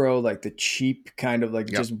Hasbro, like the cheap kind of like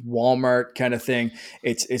just Walmart kind of thing.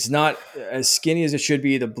 It's not as skinny as it should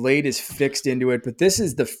be. The blade is fixed into it, but this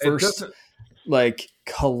is the first like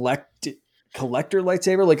collector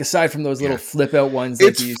lightsaber, like aside from those little flip out ones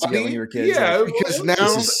like you used to get when you were kids. Yeah, like, because now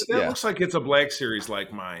that looks like it's a Black Series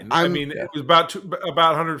like mine. It was about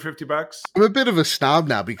 $150. I'm a bit of a snob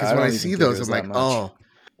now because when I see those, I'm like, oh,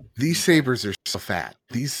 these sabers are so fat.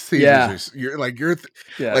 These sabers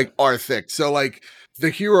are thick. So like the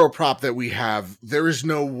hero prop that we have, there is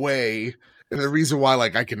no way. And the reason why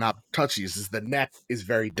like I cannot touch these is the neck is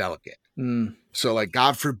very delicate. So like,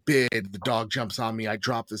 God forbid the dog jumps on me, I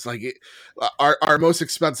drop this. Like our most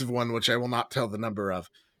expensive one, which I will not tell the number of,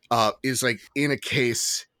 is like in a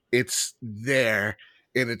case. It's there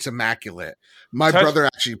and it's immaculate. My brother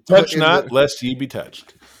actually touch not, lest ye be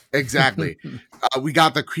touched. Exactly. We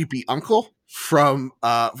got the creepy uncle from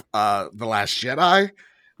The Last Jedi,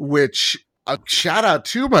 which a shout out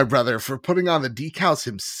to my brother for putting on the decals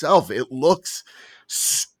himself. It looks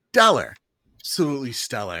stellar, absolutely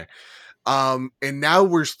stellar. And now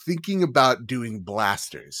we're thinking about doing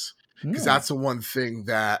blasters because that's the one thing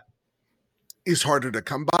that is harder to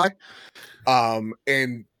come by.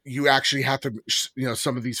 And you actually have to,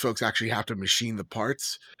 some of these folks actually have to machine the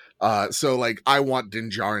parts. So like I want Din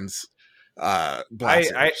Djarin's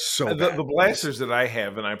blaster the blasters that I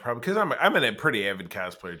have, and I probably, because I'm a pretty avid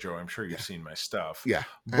cosplayer, Joe. I'm sure you've seen my stuff. Yeah.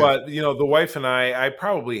 But the wife and I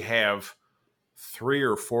probably have 3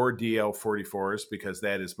 or 4 DL-44s because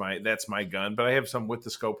that's my gun. But I have some with the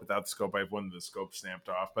scope, without the scope. I have one with the scope snapped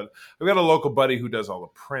off. But I've got a local buddy who does all the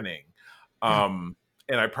printing.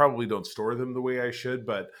 And I probably don't store them the way I should,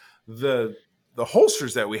 but the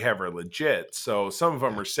holsters that we have are legit. So some of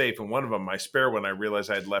them are safe, and one of them, my spare one, I realized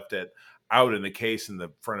I'd left it out in the case, and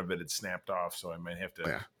the front of it had snapped off, so I might have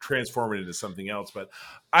to transform it into something else. But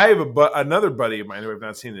I have another buddy of mine who I've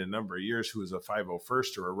not seen in a number of years, who is a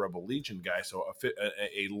 501st or a Rebel Legion guy, so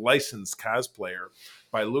a licensed cosplayer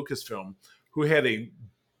by Lucasfilm, who had a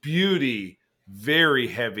beauty, very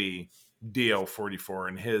heavy DL-44,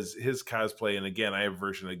 and his cosplay, and again I have a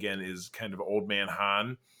version is kind of Old Man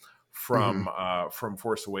Han from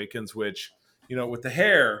Force Awakens, which with the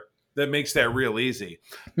hair that makes that real easy.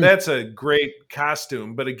 That's a great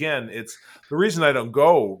costume, but again, it's the reason I don't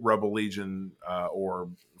go Rebel Legion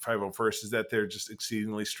or 501st is that they're just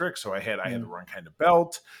exceedingly strict. So I had the wrong kind of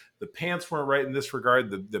belt, the pants weren't right in this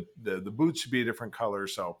regard, the boots should be a different color,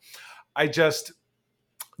 so I just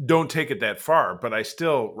don't take it that far, but I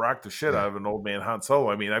still rock the shit out of an Old Man Han Solo.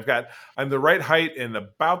 I mean, I'm the right height and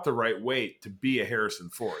about the right weight to be a Harrison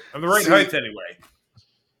Ford. I'm the right height anyway.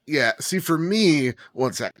 Yeah. See, for me,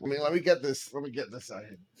 one sec. Let me get this out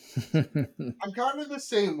here. I'm kind of the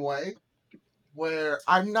same way where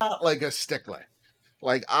I'm not like a stickler.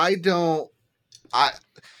 Like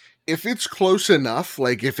if it's close enough,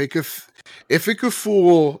 like if it could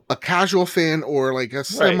fool a casual fan or like a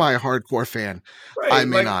semi-hardcore fan,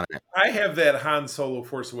 I'm in on it. I have that Han Solo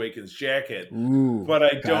Force Awakens jacket, but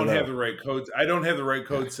I don't have the right codes. I don't have the right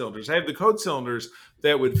code cylinders. I have the code cylinders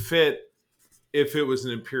that would fit if it was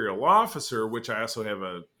an Imperial officer, which I also have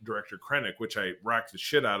a Director Krennic, which I rock the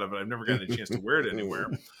shit out of, and I've never gotten a chance to wear it anywhere.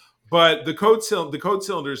 But the code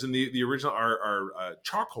cylinders in the original are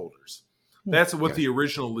chalk holders. That's what the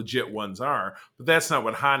original legit ones are, but that's not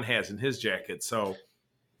what Han has in his jacket. So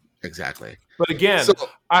exactly. But again,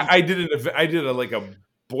 I did a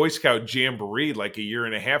Boy Scout jamboree like a year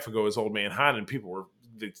and a half ago as Old Man Han, and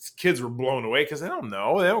the kids were blown away because they don't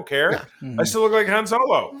know, they don't care. Yeah. Mm-hmm. I still look like Han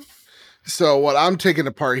Solo. So what I'm taking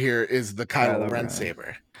apart here is the Kylo Ren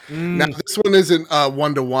saber. Now this one isn't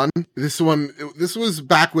 1-to-1. This was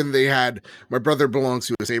back when they had. My brother belongs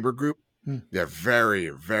to a saber group. They're very,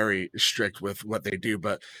 very strict with what they do,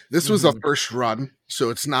 but this was a first run,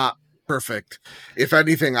 so it's not perfect. If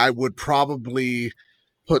anything, I would probably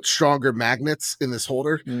put stronger magnets in this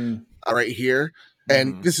holder right here,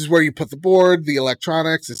 and this is where you put the board, the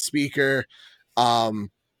electronics, the speaker.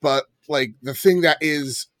 But like the thing that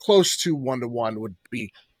is close to 1-to-1 would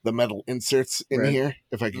be the metal inserts in here.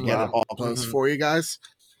 If I could get it all close for you guys.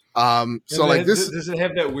 So like this, does it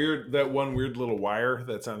have that one weird little wire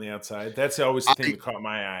that's on the outside? That's always the thing that caught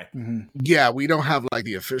my eye. Yeah, we don't have like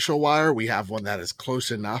the official wire. We have one that is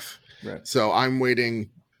close enough. Right. So I'm waiting.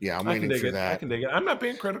 Yeah, I'm waiting for that. I can dig it. I'm not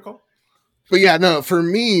being critical. But yeah, no, for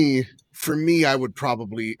me, I would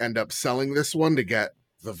probably end up selling this one to get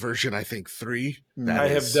the version, I think 3. I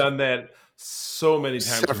have done that so many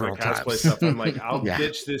times with my Several cosplay times. stuff. I'm like, I'll Yeah.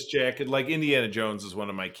 ditch this jacket. Like Indiana Jones is one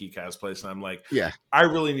of my key cosplays, and I'm like, Yeah, I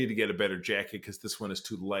really need to get a better jacket because this one is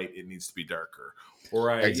too light. It needs to be darker.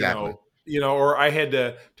 Or exactly. or I had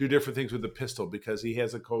to do different things with the pistol because he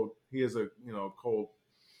has a cold,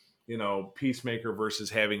 Peacemaker versus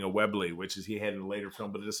having a Webley, which is he had in a later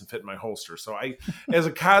film, but it doesn't fit in my holster. So as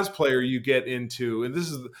a cosplayer, you get into, and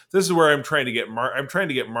this is where I'm trying to get Mark. I'm trying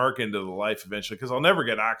to get Mark into the life eventually because I'll never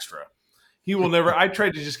get Oxtra. He will never. I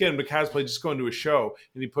tried to just get him to cosplay, just going to a show,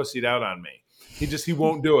 and he pussied out on me. He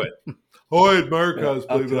won't do it. Oh, I admire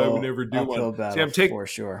cosplay, but I would never do one. See, for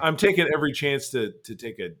sure. I'm taking every chance to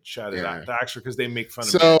take a shot at Oxtra because they make fun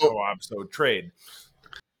of me in co-op. So trade.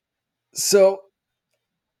 So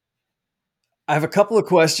I have a couple of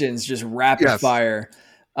questions, just rapid fire.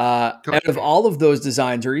 Out of all of those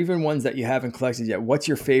designs, or even ones that you haven't collected yet, what's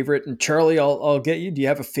your favorite? And Charlie, I'll get you. Do you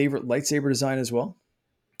have a favorite lightsaber design as well?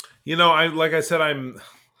 Like I said, I'm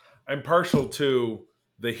partial to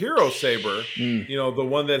the hero saber. The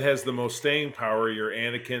one that has the most staying power. Your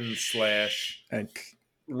Anakin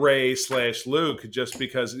 / Rey / Luke, just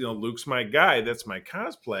because Luke's my guy. That's my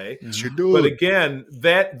cosplay. But again,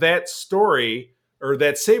 that story. Or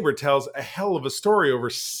that saber tells a hell of a story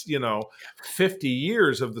over, 50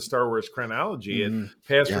 years of the Star Wars chronology. It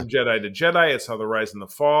passed from Jedi to Jedi. It saw the rise and the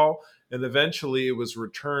fall. And eventually it was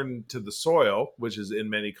returned to the soil, which is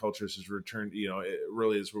in many cultures is returned, it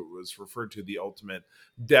really is what was referred to the ultimate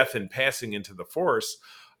death and passing into the Force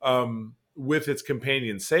with its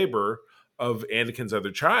companion saber of Anakin's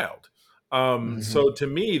other child. So to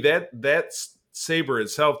me, that saber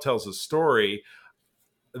itself tells a story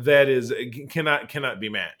that is cannot be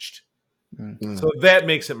matched. So that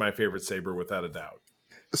makes it my favorite saber without a doubt.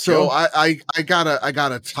 So I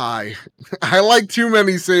gotta tie. I like too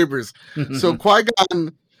many sabers. So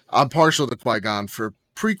Qui-Gon, I'm partial to Qui-Gon. For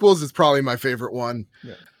prequels, it's probably my favorite one.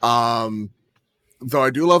 Though I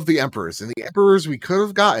do love the Emperors, and the Emperors we could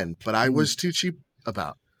have gotten, but I was too cheap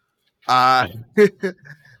about.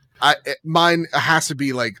 Mine has to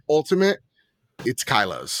be like ultimate. It's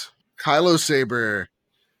Kylo's. Kylo's saber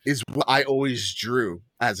is what I always drew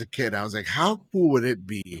as a kid. I was like, how cool would it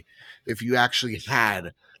be if you actually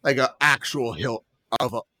had like an actual hilt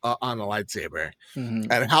of on a lightsaber,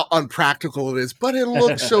 and how unpractical it is, but it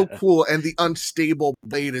looks so cool, and the unstable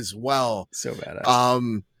blade as well. So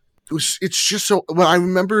badass. It's just so. When I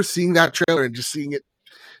remember seeing that trailer and just seeing it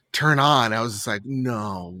turn on, I was just like,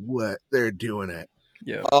 no, what they're doing it.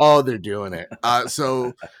 Yeah. Oh, they're doing it.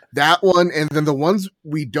 So that one, and then the ones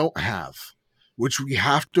we don't have, which we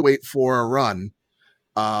have to wait for a run,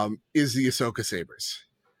 is the Ahsoka sabers.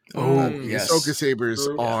 The Ahsoka sabers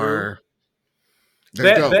are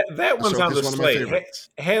that one's Ahsoka's on the one slate.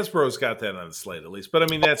 Hasbro's got that on the slate at least, but I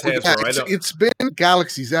mean that's Hasbro. Yeah, it's been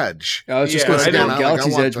Galaxy's Edge. I was just going to say,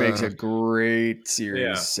 Galaxy's Edge makes a great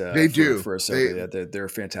series. They do for Ahsoka. They're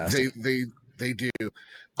fantastic. They do.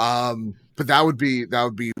 But that would be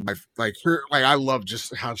my her. Like I love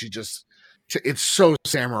just how she just. It's so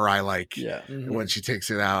samurai like. Yeah. When she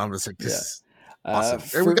takes it out, I'm just like this. Is awesome.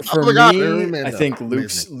 For me, I think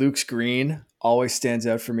Luke's green always stands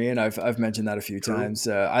out for me, and I've mentioned that a few times.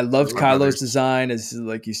 I loved Kylo's design, as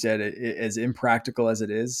like you said, as impractical as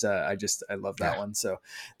it is. I love that one. So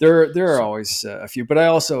there are always a few, but I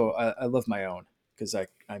love my own because I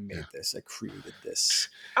made this. I created this.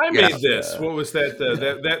 I made this. What was that?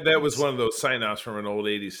 That was one of those sign-offs from an old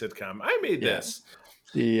 '80s sitcom. I made this.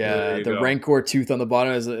 The Rancor tooth on the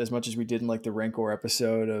bottom, as much as we didn't like the Rancor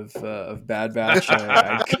episode of Bad Batch,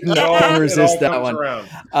 I could not resist that one.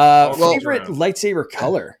 Favorite lightsaber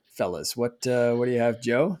color, fellas? What do you have,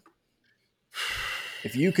 Joe?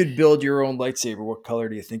 If you could build your own lightsaber, what color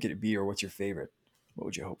do you think it'd be, or what's your favorite? What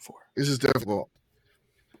would you hope for? This is difficult.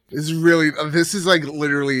 This is like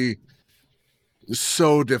literally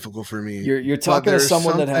so difficult for me. You're talking to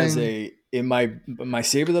someone that has in my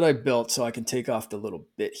saber that I built, so I can take off the little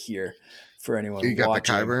bit here for anyone watching. You got the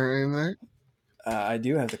Kyber in there? I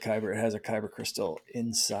do have the Kyber. It has a Kyber crystal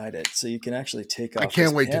inside it, so you can actually take off. I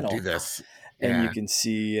can't wait to do this. And you can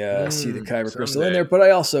see the Kyber crystal in there. But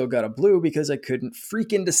I also got a blue because I couldn't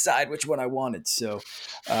freaking decide which one I wanted. So,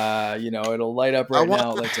 it'll light up right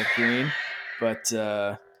now. It lights up green.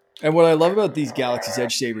 But and what I love about these Galaxy's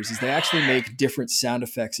Edge sabers is they actually make different sound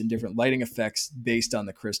effects and different lighting effects based on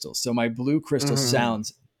the crystals. So my blue crystal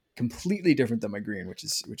sounds completely different than my green, which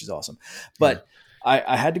is awesome. But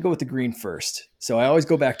I had to go with the green first. So I always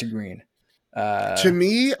go back to green. To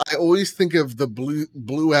me, I always think of the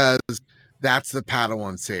blue as that's the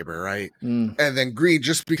Padawan saber, right? And then green,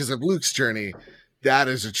 just because of Luke's journey, that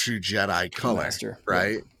is a true Jedi color,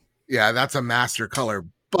 right? Yeah, that's a master color.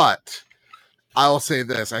 But I'll say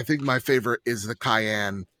this. I think my favorite is the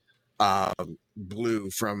cayenne blue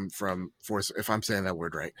from Force, if I'm saying that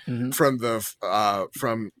word right, Mhm.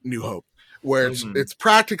 from New Hope, where Mhm. it's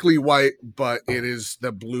practically white, but it is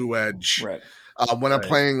the blue edge. Right. When I'm Right.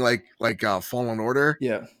 playing like Fallen Order,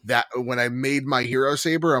 Yeah. that when I made my hero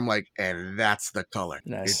saber, I'm like, and that's the color.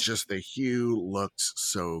 Nice. It's just the hue looks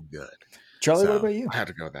so good. Charlie, what So about you? I had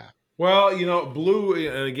to go with that. Well, blue,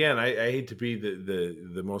 and again, I hate to be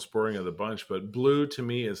the most boring of the bunch, but blue to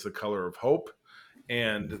me is the color of hope.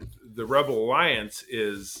 And the Rebel Alliance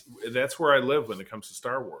that's where I live when it comes to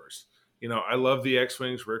Star Wars. I love the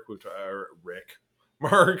X-Wings.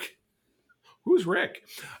 Mark. Who's Rick?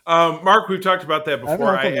 Mark, we've talked about that I have an before.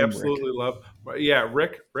 uncle I named Rick. absolutely love, yeah,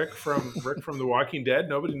 Rick from The Walking Dead.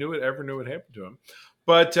 Nobody ever knew what happened to him.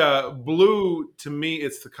 But blue, to me,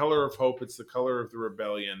 it's the color of hope. It's the color of the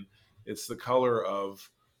rebellion. It's the color of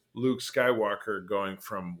Luke Skywalker going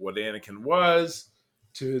from what Anakin was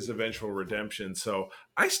to his eventual redemption. So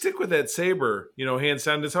I stick with that saber, hands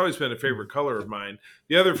down. It's always been a favorite color of mine.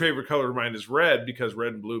 The other favorite color of mine is red, because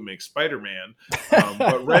red and blue make Spider-Man.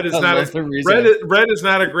 But red is I not love the reasoning. red is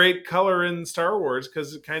not a great color in Star Wars,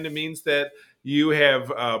 because it kind of means that you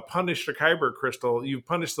have punished a kyber crystal. You've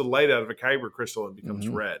punished the light out of a kyber crystal and it becomes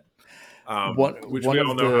Mhm. red. Which One we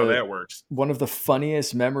all of know how the that works. one of the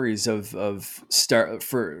funniest memories of Star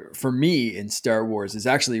for me in Star Wars is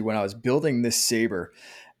actually when I was building this saber.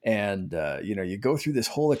 And you go through this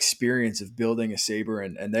whole experience of building a saber,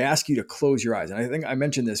 and they ask you to close your eyes. And I think I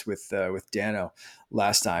mentioned this with Dano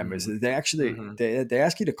last time. Is that they actually Mhm. they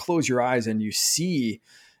ask you to close your eyes, and you see,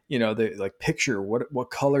 they like picture what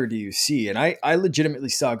color do you see? And I legitimately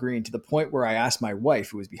saw green, to the point where I asked my wife,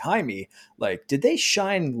 who was behind me, like, did they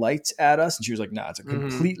shine lights at us? And she was like, no, it's a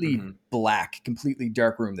completely Mhm. black, completely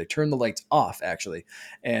dark room. They turned the lights off, actually.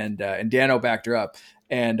 And Dano backed her up.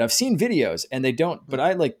 And I've seen videos and they don't, but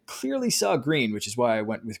I like clearly saw green, which is why I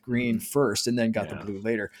went with green first and then got the Yeah. blue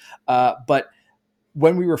later. But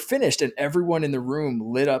when we were finished and everyone in the room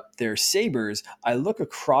lit up their sabers, I look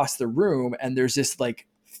across the room and there's this like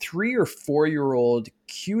 3 or 4 year old,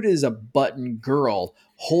 cute as a button girl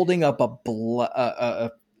holding up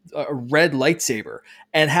a red lightsaber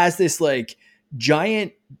and has this like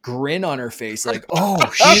giant grin on her face, like, oh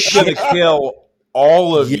She's shit. gonna kill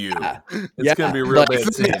all of you. Yeah. It's gonna Yeah. be a real Like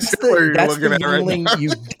bad scene. You're that's looking the at right now. youngling you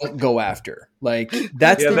don't go after. Like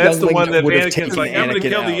that's Yeah, the that's the youngling one that that would have Anakin's taken like, I'm gonna Anakin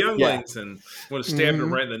kill the out. Yeah. younglings, and would have stabbed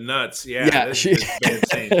him right in the nuts. Yeah, Yeah, that's a bad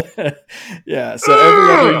scene. yeah. So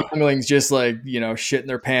every other youngling's just like, shitting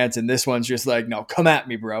their pants, and this one's just like, no, come at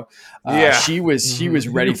me, bro. Yeah. She was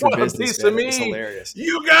ready You for want a business, piece of man. It was me? hilarious.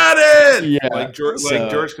 You got it. Yeah. Like So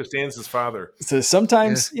George Costanza's father.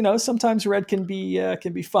 sometimes, sometimes red can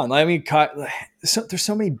be fun. I mean, there's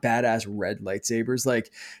so many badass red lightsabers,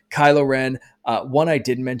 like Kylo Ren. One I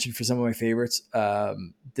did mention for some of my favorites,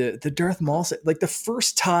 the Darth Maul, like the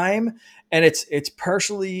first time, and it's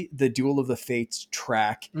partially the Duel of the Fates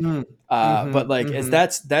track. But like as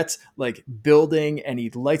that's like building, and he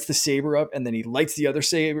lights the saber up, and then he lights the other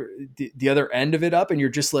saber, the other end of it up, and you're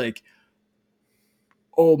just like,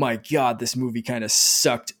 oh my god, this movie kind of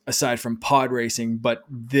sucked aside from pod racing, but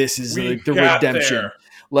this is We like the got redemption. there.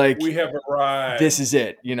 Like, We have arrived. this is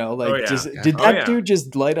it, Oh like, yeah. just Yeah. did Oh that yeah. dude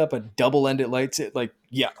just light up a double-ended lightsaber? Like,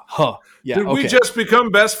 yeah, yeah, Did we okay. just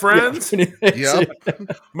become best friends? Yeah. Yep.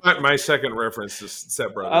 My second reference is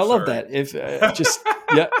Step Brothers. I love sorry. that. If just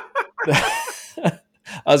yeah.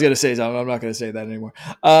 I was gonna say something. I'm not gonna say that anymore.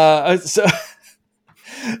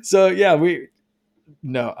 So yeah,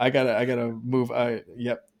 I gotta move.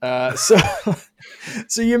 Yep.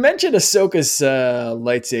 So you mentioned Ahsoka's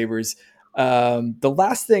lightsabers. The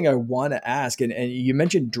last thing I want to ask, and you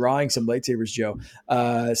mentioned drawing some lightsabers, Joe.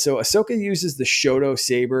 So Ahsoka uses the Shoto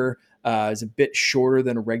saber. Is a bit shorter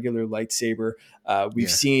than a regular lightsaber. We've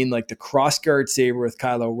seen like the crossguard saber with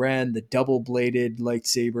Kylo Ren, the double-bladed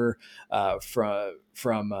lightsaber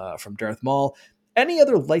from Darth Maul. Any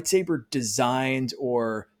other lightsaber designs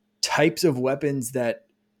or types of weapons that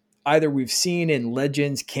either we've seen in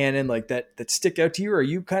Legends canon, like that stick out to you, or are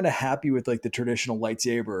you kind of happy with like the traditional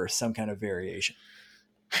lightsaber or some kind of variation?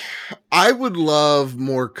 I would love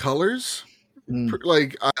more colors. Mm.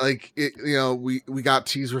 Like I like it, we got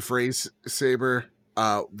teased with Ray's saber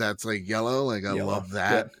that's like yellow. Like I Yellow. love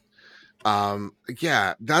that.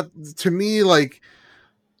 Yeah, that to me, like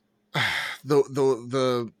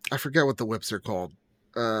the I forget what the whips are called.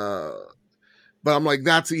 But I'm like,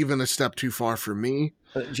 that's even a step too far for me.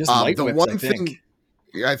 Just light The whips, I one think.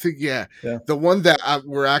 thing, I think, yeah, Yeah. the one that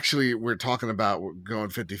we're talking about, we're going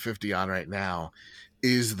 50-50 on right now,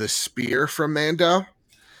 is the spear from Mando.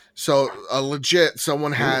 So legit,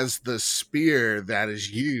 someone has the spear that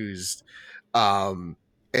is used, and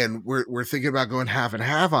we're thinking about going half and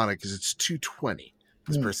half on it because it's 220.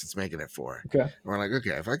 This person's making it for. Okay. And we're like,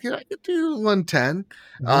 okay, if I could do 110.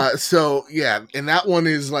 Mhm. So yeah, and that one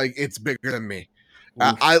is like it's bigger than me.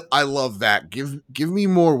 I love that. Give me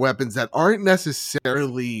more weapons that aren't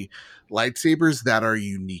necessarily lightsabers that are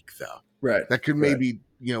unique though. Right. That could maybe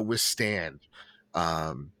withstand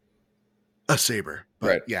a saber. But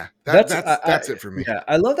Right. yeah, that's it for me. Yeah,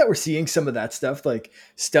 I love that we're seeing some of that stuff, like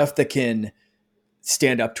stuff that can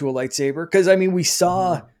stand up to a lightsaber. Because I mean, we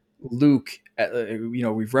saw Luke.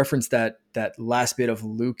 We've referenced that last bit of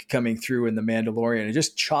Luke coming through in the Mandalorian and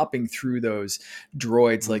just chopping through those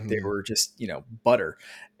droids like they were just butter,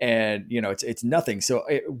 and it's nothing. So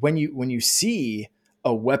when you see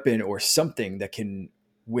a weapon or something that can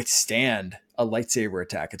withstand a lightsaber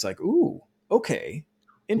attack, it's like, ooh, okay.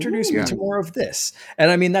 Introduce me to more of this. And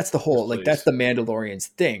I mean, that's the whole, like, that's the Mandalorian's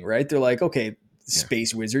thing, right? They're like, okay,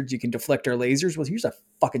 space wizards, you can deflect our lasers. Well, here's a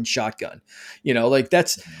fucking shotgun.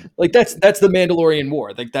 That's the Mandalorian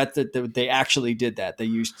War. Like that they actually did that. They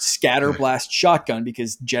used scatter blast shotgun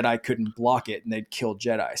because Jedi couldn't block it and they'd kill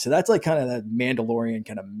Jedi. So that's like kind of that Mandalorian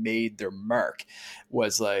kind of made their mark.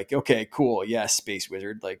 Was like, okay, cool, yeah, space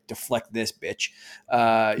wizard, like deflect this bitch.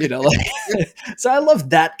 So I love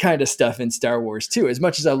that kind of stuff in Star Wars too. As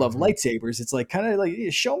much as I love lightsabers, it's like kind of like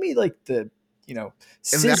show me like the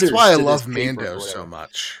and that's why I love Mando so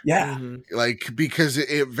much. Yeah. Like, because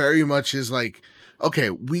it very much is like, okay,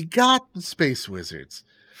 we got the space wizards.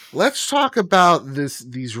 Let's talk about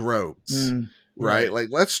these roads. Right? Like,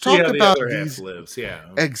 let's talk about the other these. Half lives.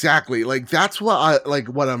 Yeah. Exactly. Like, that's what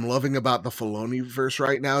what I'm loving about the Filoni verse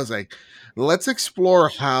right now is like, let's explore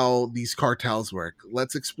how these cartels work.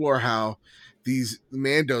 Let's explore how these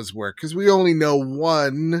Mandos work. Because we only know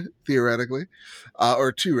one, theoretically,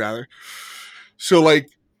 or two rather. So like,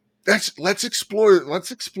 let's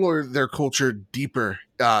explore their culture deeper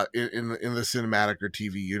in the cinematic or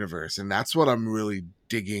TV universe, and that's what I'm really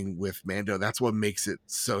digging with Mando. That's what makes it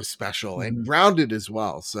so special and grounded as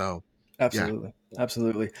well. So absolutely.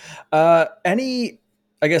 Any,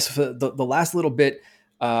 I guess for the last little bit,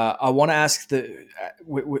 I want to ask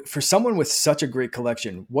for someone with such a great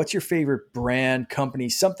collection, what's your favorite brand, company,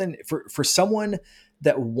 something for someone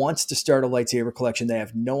that wants to start a lightsaber collection? They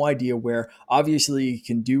have no idea where. Obviously, you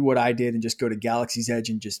can do what I did and just go to Galaxy's Edge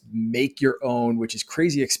and just make your own, which is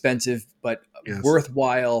crazy expensive, but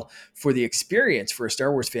worthwhile for the experience for a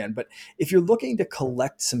Star Wars fan. But if you're looking to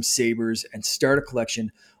collect some sabers and start a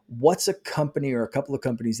collection, what's a company or a couple of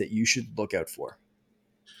companies that you should look out for?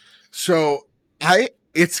 So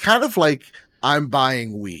it's kind of like I'm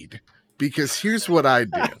buying weed, because here's what I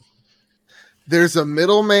do. There's a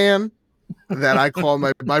middleman that I call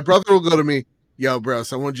my brother will go to me, yo, bro,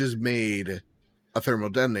 someone just made a thermal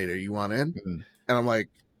detonator. You want in? And I'm like,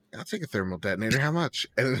 I'll take a thermal detonator. How much?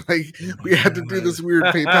 And like, we had to do this weird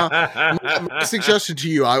PayPal. My suggestion to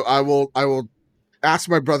you, I will ask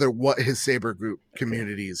my brother what his Saber group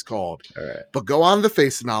community is called. All right. But go on the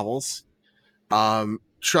Face novels.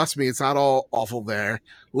 Trust me, it's not all awful there.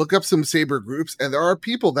 Look up some Saber groups, and there are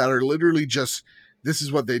people that are literally just, this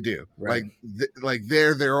is what they do. Right. Like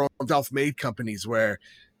they're their own self-made companies where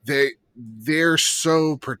they're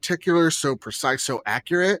so particular, so precise, so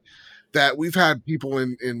accurate that we've had people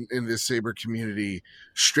in this Saber community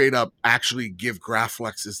straight up actually give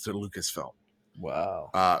Graflexes to Lucasfilm.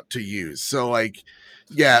 Wow. To use. So like,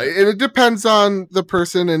 yeah, it depends on the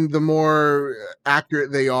person, and the more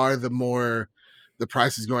accurate they are, the more the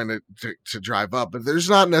price is going to drive up. But there's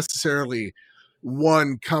not necessarily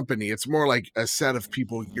one company. It's more like a set of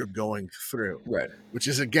people you're going through. Right. Which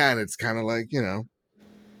is, again, it's kind of like,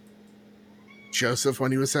 Joseph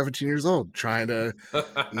when he was 17 years old, trying to,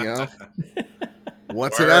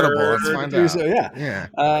 what's an edible? Let's find out. So,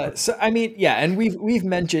 yeah. So I mean, yeah, and we've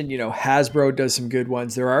mentioned, Hasbro does some good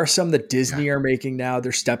ones. There are some that Disney are making now.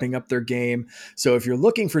 They're stepping up their game. So if you're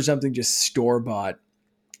looking for something just store-bought,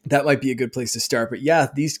 that might be a good place to start. But yeah,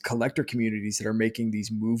 these collector communities that are making these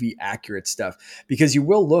movie accurate stuff, because you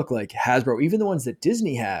will look like Hasbro, even the ones that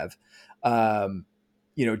Disney have.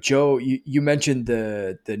 Joe, you mentioned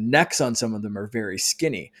the necks on some of them are very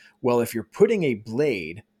skinny. Well, if you're putting a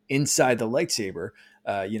blade inside the lightsaber,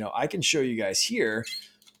 I can show you guys here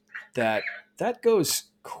that goes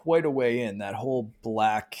quite a way in. That whole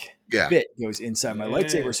black bit goes inside my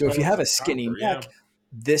lightsaber. So if you have a skinny neck,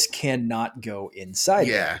 this cannot go inside.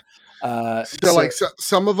 So like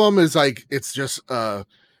some of them is like, it's just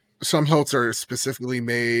some hilts are specifically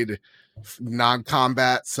made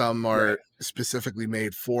non-combat, some are specifically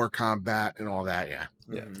made for combat and all that. Yeah.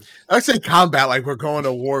 Mhm. I say combat like we're going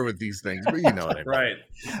to war with these things, but you know what I mean. Right.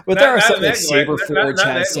 But there are some like Saber Forge not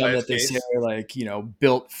has that some glass that they case. say are like, you know,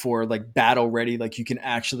 built for like battle ready. Like you can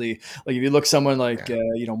actually, like if you look someone like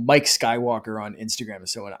you know, Mike Skywalker on Instagram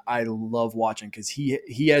is someone I love watching because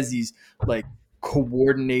he has these like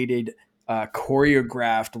coordinated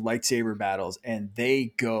choreographed lightsaber battles and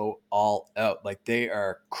they go all out. Like they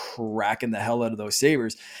are cracking the hell out of those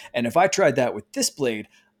sabers. And if I tried that with this blade,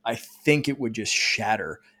 I think it would just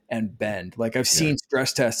shatter and bend. Like I've seen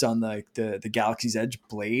stress tests on the Galaxy's Edge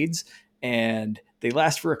blades and they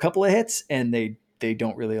last for a couple of hits and they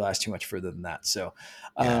don't really last too much further than that. So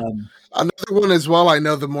another one as well, I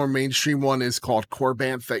know the more mainstream one is called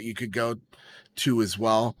Corbanth that you could go to as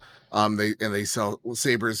well. They sell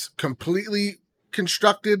sabers completely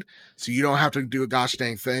constructed, so you don't have to do a gosh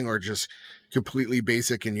dang thing or just completely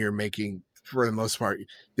basic, and you're making, for the most part,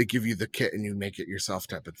 they give you the kit and you make it yourself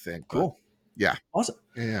type of thing. Cool. But, yeah. Awesome.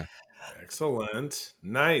 Yeah. Excellent.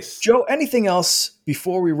 Nice. Joe, anything else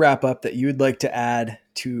before we wrap up that you would like to add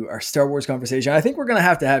to our Star Wars conversation? I think we're going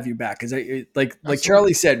to have you back because like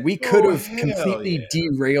Charlie said, we could have completely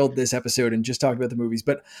derailed this episode and just talked about the movies,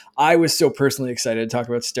 but I was so personally excited to talk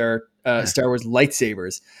about Star Wars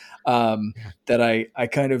lightsabers that I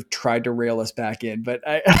kind of tried to rail us back in, but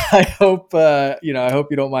I hope, you know, I hope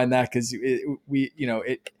you don't mind that because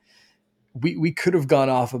we could have gone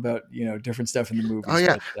off about, you know, different stuff in the movies. Oh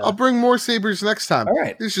yeah, but, I'll bring more sabers next time. All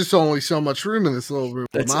right, there's just only so much room in this little room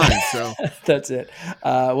of mine. So that's it.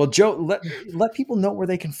 Well, Joe, let people know where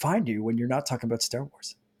they can find you when you're not talking about Star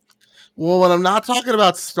Wars. Well, when I'm not talking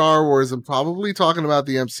about Star Wars, I'm probably talking about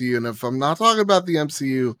the MCU, and if I'm not talking about the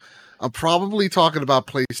MCU, I'm probably talking about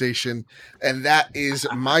PlayStation, and that is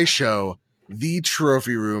my show, The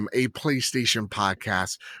Trophy Room, a PlayStation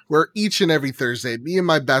podcast, where each and every Thursday, me and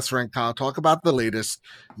my best friend Kyle talk about the latest,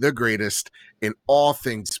 the greatest in all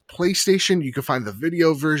things PlayStation. You can find the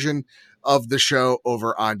video version of the show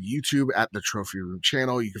over on YouTube at the Trophy Room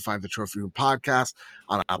channel. You can find the Trophy Room podcast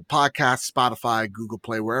on Apple Podcasts, Spotify, Google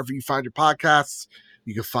Play, wherever you find your podcasts.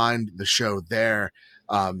 You can find the show there.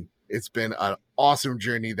 It's been an awesome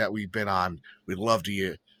journey that we've been on. We'd love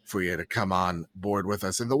for you to come on board with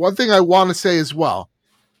us. And the one thing I want to say as well,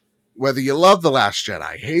 whether you love The Last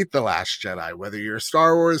Jedi, hate The Last Jedi, whether you're a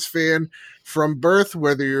Star Wars fan from birth,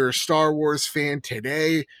 whether you're a Star Wars fan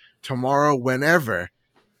today, tomorrow, whenever,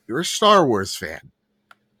 you're a Star Wars fan.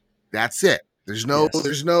 That's it. There's no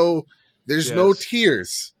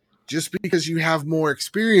tears. Just because you have more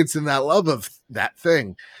experience in that love of that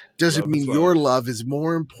thing doesn't mean your love is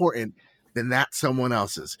more important than that someone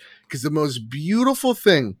else's. Because the most beautiful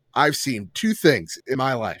thing I've seen, two things in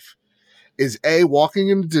my life, is walking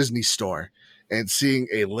in the Disney store and seeing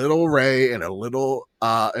a little Rey and a little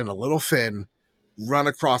Finn run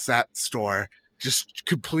across that store, just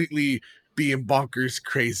completely being bonkers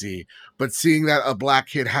crazy, but seeing that a black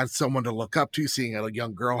kid had someone to look up to, seeing a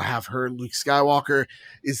young girl have her Luke Skywalker,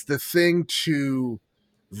 is the thing to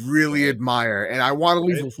really admire. And I want to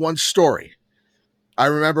leave with one story. I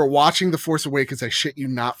remember watching The Force Awakens, I shit you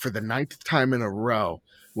not, for the 9th time in a row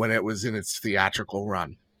when it was in its theatrical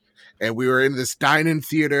run. And we were in this dine-in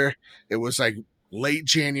theater. It was like late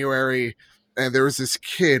January, and there was this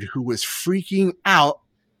kid who was freaking out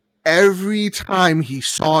every time he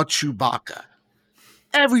saw Chewbacca.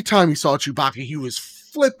 Every time he saw Chewbacca, he was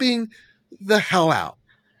flipping the hell out.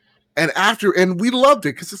 And we loved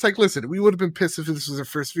it because it's like, listen, we would have been pissed if this was our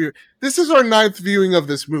first view. This is our 9th viewing of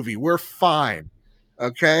this movie. We're fine.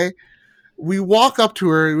 Okay? We walk up to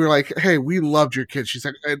her and we're like, hey, we loved your kid. She's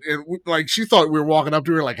like, and like, she thought we were walking up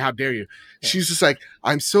to her like, how dare you? Yeah. She's just like,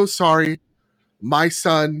 I'm so sorry. My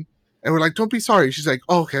son. And we're like, don't be sorry. She's like,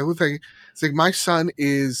 oh, okay. Well, thank you. It's like, my son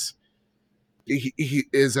is he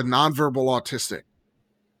is a nonverbal autistic.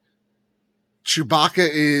 Chewbacca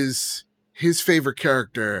is his favorite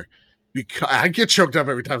character because I get choked up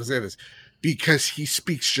every time I say this, because he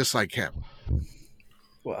speaks just like him.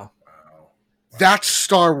 Wow. That's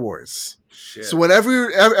Star Wars. Shit. So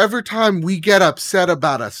whenever every time we get upset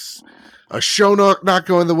about a show not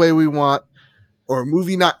going the way we want, or a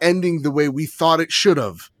movie not ending the way we thought it should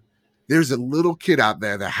have, there's a little kid out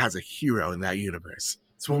there that has a hero in that universe.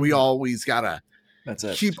 So we always gotta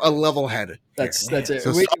keep a level head. That's it.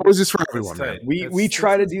 So Star Wars is for everyone. We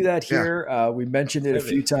try to do that here. Yeah. We mentioned it a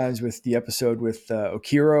few times with the episode with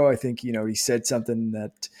Okiro. I think, you know, he said something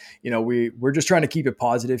that, you know, we're just trying to keep it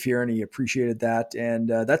positive here, and he appreciated that. And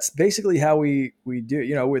that's basically how we do.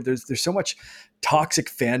 You know, there's so much toxic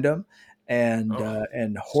fandom.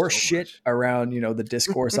 and horse So shit much. around, the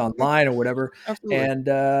discourse online or whatever. Absolutely. And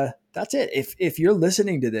that's it. If you're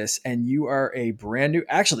listening to this and you are a brand new,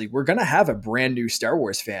 actually, we're gonna have a brand new Star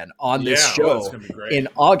Wars fan on this Yeah, oh, that's show gonna be great. in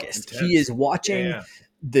August. Intense. He is watching Yeah.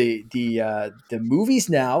 the movies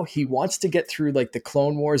now. He wants to get through like the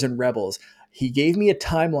Clone Wars and Rebels. He gave me a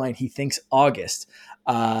timeline. He thinks August.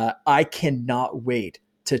 I cannot wait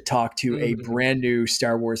to talk to a brand new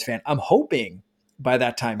Star Wars fan. I'm hoping by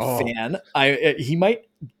that time, fan, he might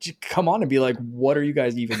come on and be like, what are you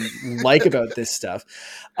guys even like about this stuff?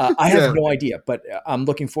 I have no idea, but I'm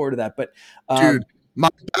looking forward to that. But dude, my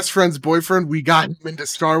best friend's boyfriend, we got him into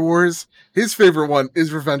Star Wars. His favorite one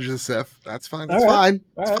is Revenge of the Sith. That's fine. That's fine.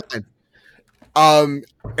 That's fine.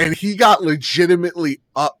 And he got legitimately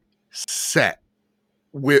upset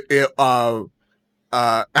with it. What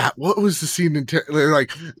was the scene in they're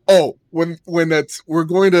like, when that's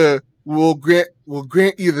we'll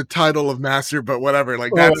grant you the title of master, but whatever,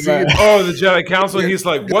 like that scene. Oh, the Jedi Council. He's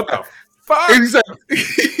like, what the fuck? And he's like,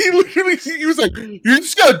 he was like, you're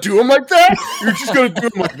just gonna do him like that? You're just gonna do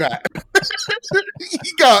him like that?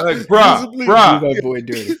 He got like, bruh, do my boy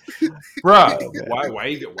dirty. Why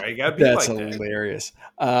you gotta be That's like that? hilarious.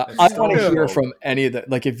 I want to hear from any of the,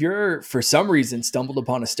 like, if you're for some reason stumbled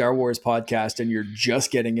upon a Star Wars podcast and you're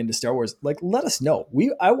just getting into Star Wars, like, let us know.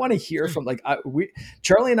 I want to hear from, like,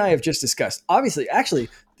 Charlie and I have just discussed, obviously, actually,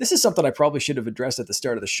 this is something I probably should have addressed at the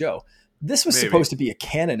start of the show. This was supposed to be a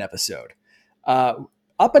canon episode.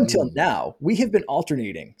 Up until now, we have been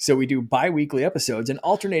alternating. So we do bi-weekly episodes and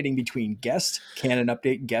alternating between guest canon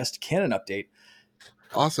update, guest canon update.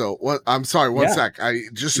 Also, I'm sorry, one sec. I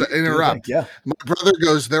just interrupt. My brother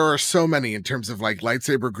goes, there are so many in terms of like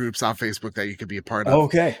lightsaber groups on Facebook that you could be a part of.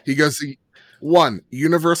 Okay. He goes, 1,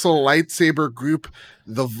 Universal Lightsaber Group,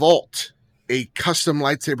 The Vault, a custom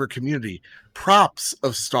lightsaber community, props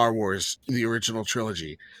of Star Wars, the original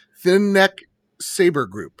trilogy, Thin Neck Saber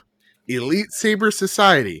Group, Elite Saber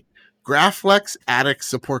Society, Graflex Addict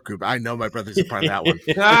Support Group. I know my brother's a part of that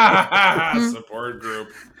one. Support group.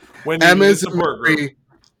 When you need support group.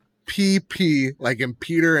 PP, like in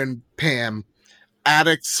Peter and Pam,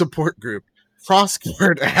 Addict Support Group.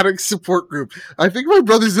 Crossword Addict Support Group. I think my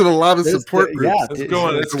brother's in a lot of support groups. Yeah,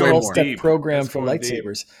 it's going step deep. program for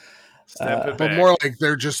lightsabers. But more like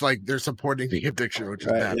they're supporting the addiction, which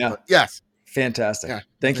is bad. Yeah. But yes. Fantastic. Yeah,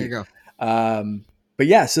 Thank there you. Go. But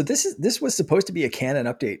yeah, so this was supposed to be a canon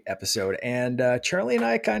update episode, and Charlie and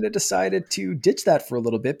I kind of decided to ditch that for a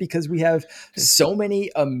little bit because we have so many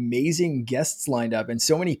amazing guests lined up and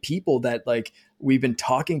so many people that like we've been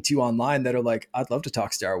talking to online that are like, I'd love to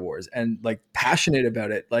talk Star Wars and like passionate about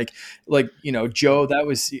it. Like, Joe, that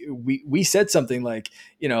was, we said something like,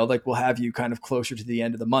 like we'll have you kind of closer to the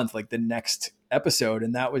end of the month, like the next episode.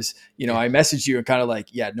 And that was, I messaged you and kind of like,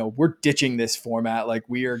 yeah, no, we're ditching this format. Like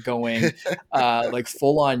we are going like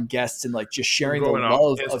full on guests and like just sharing the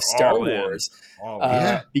love of Star Wars.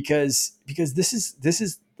 Because this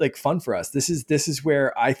is like fun for us. This is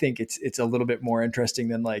where I think it's a little bit more interesting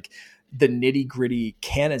than like the nitty gritty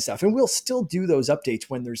canon stuff. And we'll still do those updates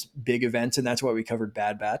when there's big events. And that's why we covered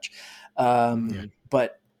Bad Batch.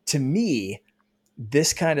 But to me,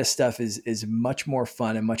 this kind of stuff is much more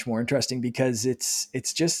fun and much more interesting because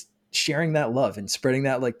it's just sharing that love and spreading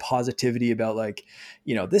that like positivity about like,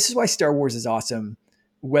 this is why Star Wars is awesome,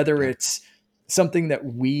 whether it's something that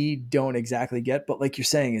we don't exactly get, but like you're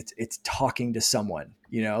saying, it's talking to someone,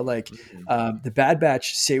 the Bad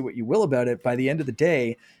Batch, say what you will about it. By the end of the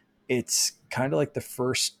day, it's kind of like the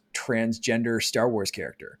first transgender Star Wars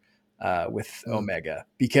character with Omega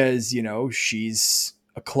because, she's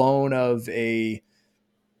a clone of a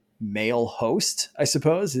male host, I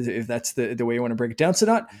suppose, if that's the way you want to break it down. So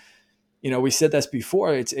not, we said this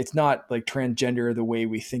before, it's not like transgender the way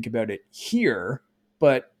we think about it here,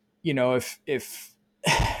 but if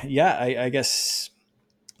I guess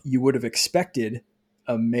you would have expected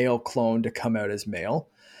a male clone to come out as male,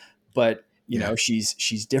 but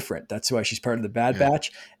she's different. That's why she's part of the Bad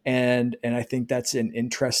Batch. And I think that's an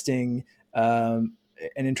interesting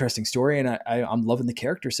story. And I'm loving the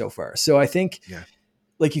character so far. So I think,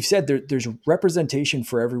 like you said, there's representation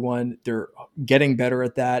for everyone. They're getting better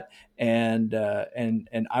at that. And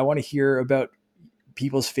I want to hear about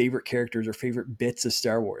people's favorite characters or favorite bits of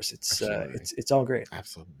Star Wars. It's all great.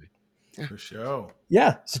 Absolutely. For sure.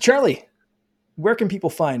 Yeah. So Charlie, where can people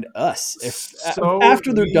find us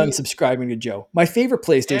after they're done subscribing to Joe, my favorite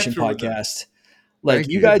PlayStation podcast? Like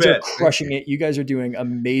you guys are crushing it. You guys are doing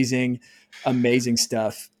amazing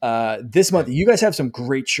stuff. This month, you guys have some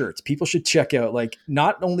great shirts. People should check out like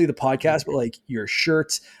not only the podcast, but like your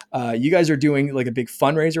shirts. You guys are doing like a big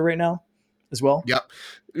fundraiser right now as well. Yep.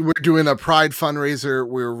 We're doing a Pride fundraiser.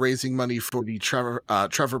 We're raising money for the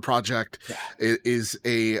Trevor Project. Yeah. It is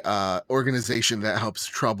a organization that helps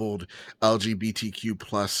troubled LGBTQ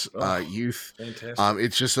plus youth. Fantastic.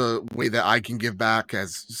 It's just a way that I can give back,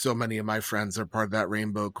 as so many of my friends are part of that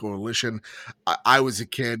Rainbow Coalition. I was a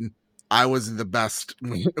kid. I wasn't the best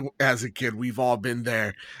as a kid. We've all been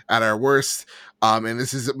there at our worst. And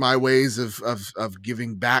this is my ways of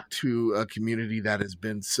giving back to a community that has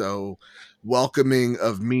been so welcoming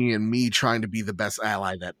of me and me trying to be the best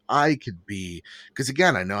ally that I could be. Because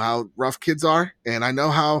again, I know how rough kids are, and I know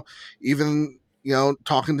how even,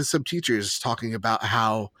 talking to some teachers, talking about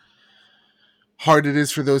how hard it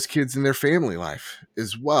is for those kids in their family life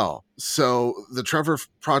as well. So the Trevor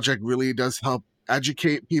Project really does help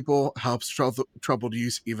educate people, helps troubled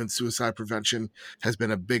youth. Even suicide prevention has been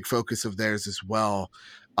a big focus of theirs as well.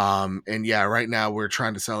 And yeah, right now we're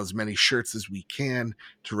trying to sell as many shirts as we can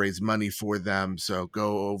to raise money for them. So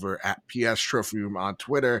go over at PS Trophy Room on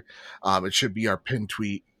Twitter. It should be our pin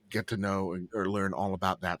tweet. Get to know or learn all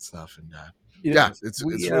about that stuff. And it's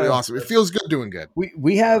really awesome. It feels good doing good.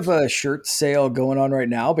 We have a shirt sale going on right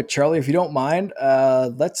now, but Charlie, if you don't mind,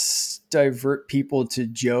 let's divert people to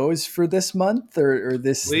Joe's for this month or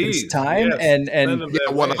this time. Yes. And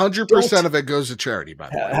 100% of it goes to charity, by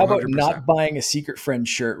the way. 100%. How about not buying a Secret Friend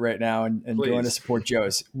shirt right now and going to support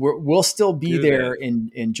Joe's? We'll still be there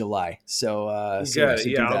in July. So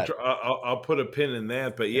I'll put a pin in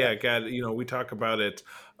that. But we talk about it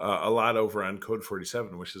a lot over on Code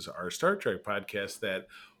 47, which is our Star Trek podcast that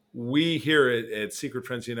we here at Secret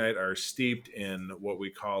Friends Unite are steeped in what we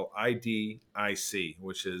call IDIC,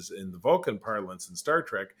 which is in the Vulcan parlance in Star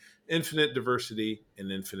Trek, infinite diversity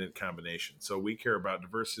and infinite combination. So we care about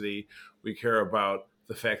diversity. We care about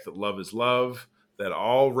the fact that love is love, that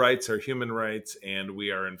all rights are human rights, and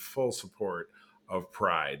we are in full support of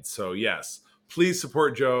Pride. So yes, please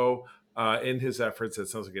support Joe in his efforts. That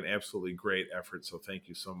sounds like an absolutely great effort. So thank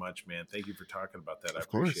you so much, man. Thank you for talking about that. I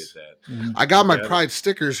appreciate that. Mm-hmm. I got my Pride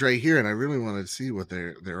stickers right here, and I really wanted to see what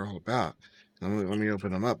they're all about. Let me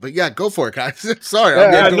open them up. But yeah, go for it, guys. Sorry.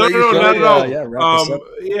 No.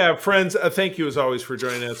 Friends, thank you as always for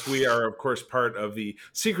joining us. We are, of course, part of the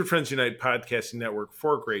Secret Friends Unite podcasting network.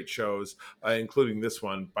 4 great shows, including this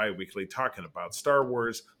one bi-weekly, talking about Star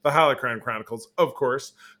Wars, the Holocron Chronicles, of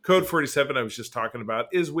course. Code 47, I was just talking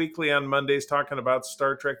about, is weekly on Mondays, talking about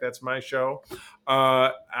Star Trek. That's my show.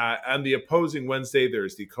 On the opposing Wednesday,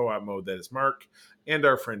 there's the co-op mode. That is Mark and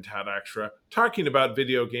our friend Todd Extra talking about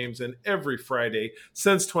video games. And every Friday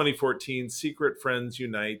since 2014, Secret Friends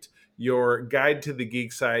Unite, your guide to the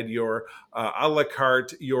geek side, your a la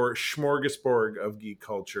carte, your smorgasbord of geek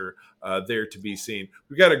culture there to be seen.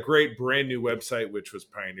 We've got a great brand new website, which was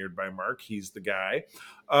pioneered by Mark. He's the guy.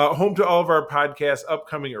 Home to all of our podcasts,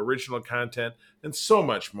 upcoming original content, and so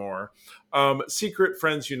much more.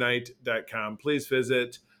 SecretFriendsUnite.com. Please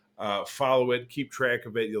visit. Follow it, keep track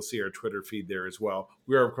of it. You'll see our Twitter feed there as well.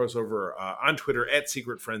 We are, of course, over on Twitter at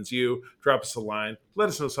Secret Friends U. Drop us a line. Let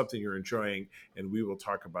us know something you're enjoying, and we will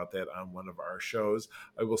talk about that on one of our shows.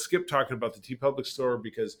 I will skip talking about the TeePublic store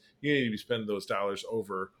because you need to be spending those dollars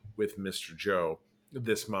over with Mr. Joe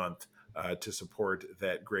this month to support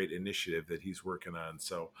that great initiative that he's working on.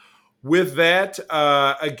 So with that,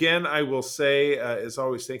 again, I will say, as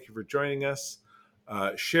always, thank you for joining us.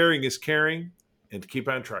 Sharing is caring. And to keep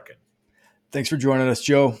on trucking. Thanks for joining us,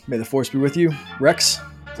 Joe. May the force be with you. Rex,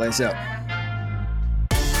 play us out.